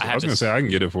is. I was gonna say I can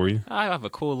get it for you. I have a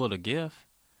cool little gift.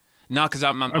 No, because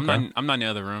I'm not in the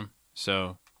other room.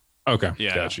 So okay,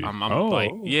 yeah, got you.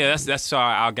 That's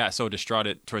why I got so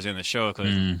distraught towards the end of the show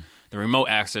because the remote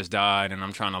access died and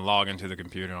I'm trying to log into the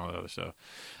computer and all those. So,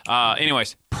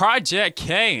 anyways, Project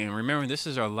K. And remember, this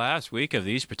is our last week of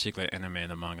these particular anime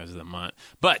and the mangas of the month.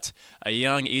 But a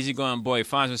young, easygoing boy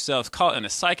finds himself caught in a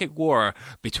psychic war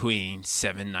between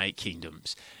 7 night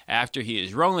kingdoms after he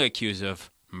is wrongly accused of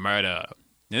murder.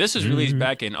 Now, this was released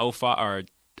back in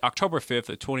October 5th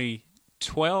of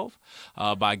 2012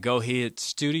 by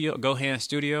Gohan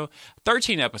Studio.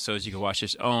 13 episodes. You can watch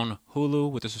this on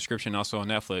Hulu with a subscription, also on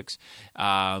Netflix.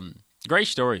 Great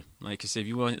story. Like I said, if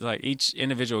you want, like each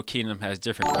individual kingdom has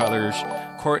different colors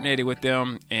coordinated with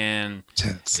them, and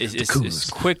it's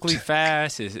quickly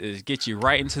fast. It gets you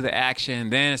right into the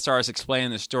action. Then it starts explaining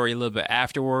the story a little bit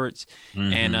afterwards,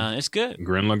 and it's good.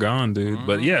 Gurren Lagann, dude.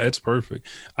 But yeah, it's perfect.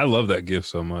 I love that gift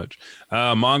so much.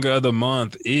 Manga of the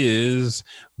month is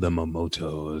the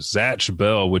Momoto Zatch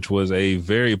Bell, which was a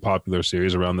very popular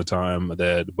series around the time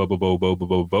that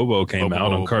Bobo came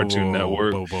out on Cartoon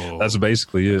Network. That's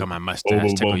basically it. Look at my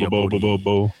mustache. Tickle your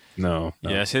booty. No.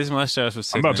 Yes, his mustache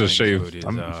was. I'm about to shave.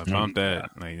 Bump that.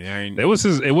 Like, it was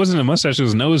his. It wasn't a mustache. It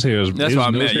was nose hairs. That's what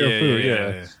I meant.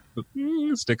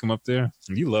 Yeah. Stick him up there.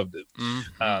 You loved it.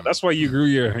 That's why you grew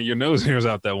your nose hairs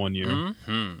out that one year.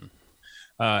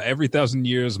 Every 1,000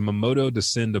 years, Momoto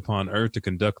descend upon Earth to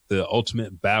conduct the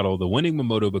ultimate battle. The winning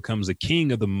Momoto becomes the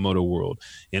king of the Momoto world.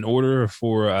 In order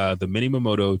for the many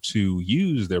Momoto to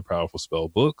use their powerful spell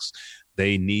books,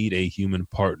 they need a human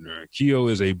partner. Kyo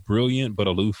is a brilliant but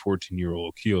aloof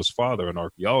 14-year-old. Kyo's father, an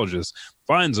archaeologist,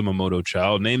 finds a Momoto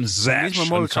child named Zatch. These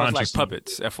Momoto child like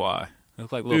puppets, FY.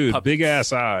 Look like little dude, puppets. Big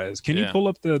ass eyes. Can you pull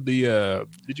up the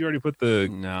did you already put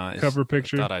the cover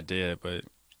picture? I thought I did, but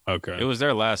okay. It was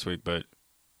there last week, but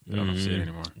I don't see it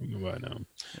anymore. I know.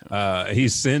 He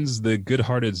sends the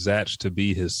good-hearted Zatch to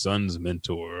be his son's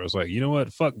mentor. I was like, you know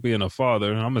what? Fuck being a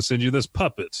father. I'm going to send you this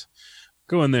puppet.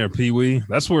 Go in there, Pee-wee.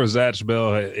 That's where Zatch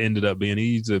Bell ended up being.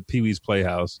 He's at Pee-wee's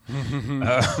Playhouse.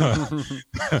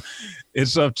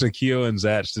 It's up to Kyo and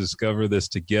Zatch to discover this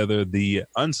together. The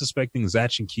unsuspecting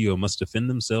Zatch and Kyo must defend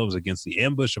themselves against the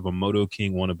ambush of a Moto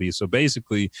King wannabe. So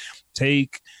basically,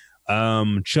 take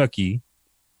Chucky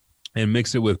and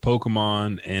mix it with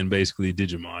Pokemon and basically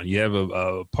Digimon. You have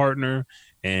a partner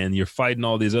and you're fighting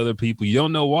all these other people. You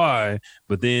don't know why,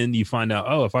 but then you find out,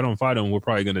 oh, if I don't fight them, we're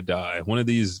probably going to die. One of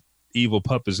these evil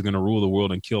puppets are going to rule the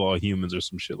world and kill all humans or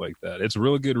some shit like that. It's a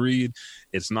really good read.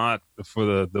 It's not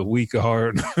for the weak of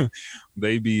heart.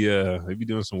 they be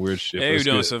doing some weird shit. They be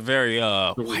doing some very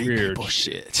weird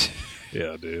shit.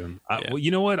 Yeah, dude. Well,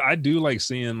 you know what? I do like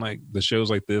seeing like the shows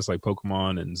like this, like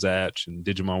Pokemon and Zatch and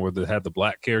Digimon, where they have the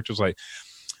black characters. Like,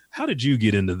 how did you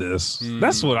get into this?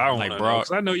 That's what I want to know.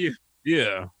 I know you.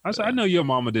 Yeah, I know your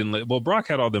mama didn't. Well, Brock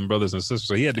had all them brothers and sisters,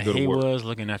 so he had to go to work. He was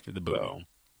looking after the booty. So,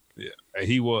 yeah,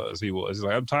 he was. He's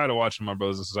like, I'm tired of watching my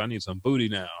brothers and sisters. I need some booty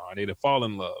now. I need to fall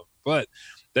in love. But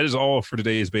that is all for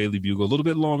today's Bailey Bugle. A little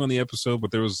bit long on the episode,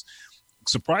 but there was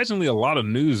surprisingly a lot of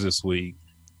news this week.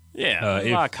 Yeah,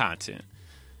 a lot of content.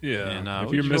 Yeah, and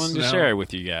if you're missing to share it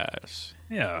with you guys.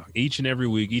 Yeah, each and every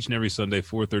week, each and every Sunday,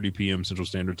 4:30 p.m. Central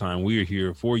Standard Time, we are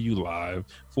here for you live,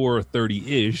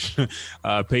 4:30-ish.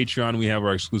 Patreon, we have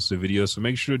our exclusive videos, so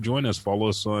make sure to join us. Follow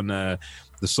us on the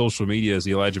social medias,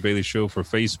 the Elijah Bailey Show for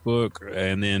Facebook,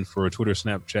 and then for Twitter,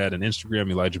 Snapchat, and Instagram,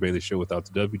 Elijah Bailey Show without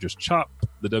the W. Just chop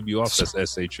the W off.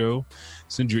 That's SHO.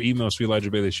 Send your emails to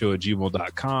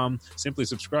ElijahBaileyShow@gmail.com. Simply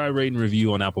subscribe, rate, and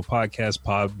review on Apple Podcasts,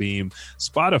 Podbeam,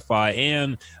 Spotify,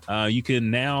 and you can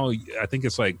now, I think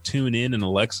it's like Tune In and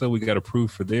Alexa. We got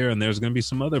approved for there, and there's going to be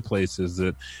some other places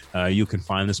that you can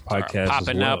find this podcast popping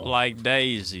as well. Up like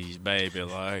daisies, baby,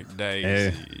 like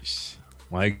daisies.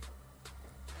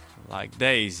 Like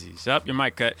daisies. Up your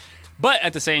mic cut. But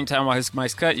at the same time, while his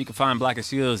mic's cut, you can find Black and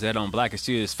Studios on Black and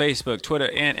Studios Facebook,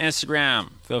 Twitter, and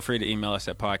Instagram. Feel free to email us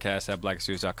at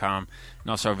podcast@blackandstudios.com.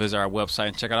 And also visit our website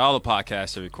and check out all the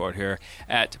podcasts that we record here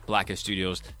at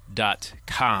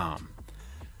blackandstudios.com.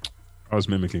 I was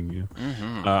mimicking you.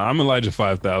 I'm Elijah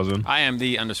 5000. I am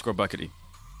the _Buckety.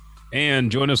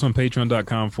 And join us on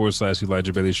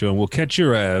patreon.com/Elijah Bailey Show, and we'll catch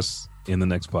your ass in the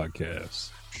next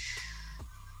podcast.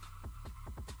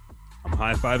 I'm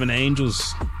high-fiving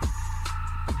angels.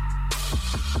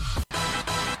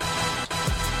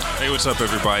 Hey, what's up,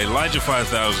 everybody? Elijah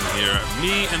 5000 here.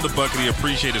 Me and the Buckety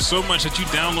appreciate it so much that you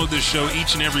download this show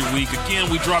each and every week. Again,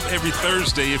 we drop every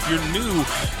Thursday. If you're new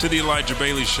to the Elijah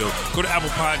Bailey Show, go to Apple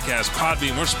Podcasts,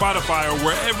 Podbean, or Spotify, or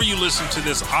wherever you listen to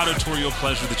this auditorial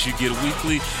pleasure that you get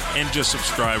weekly, and just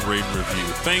subscribe, rate, and review.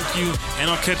 Thank you, and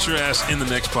I'll catch your ass in the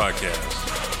next podcast.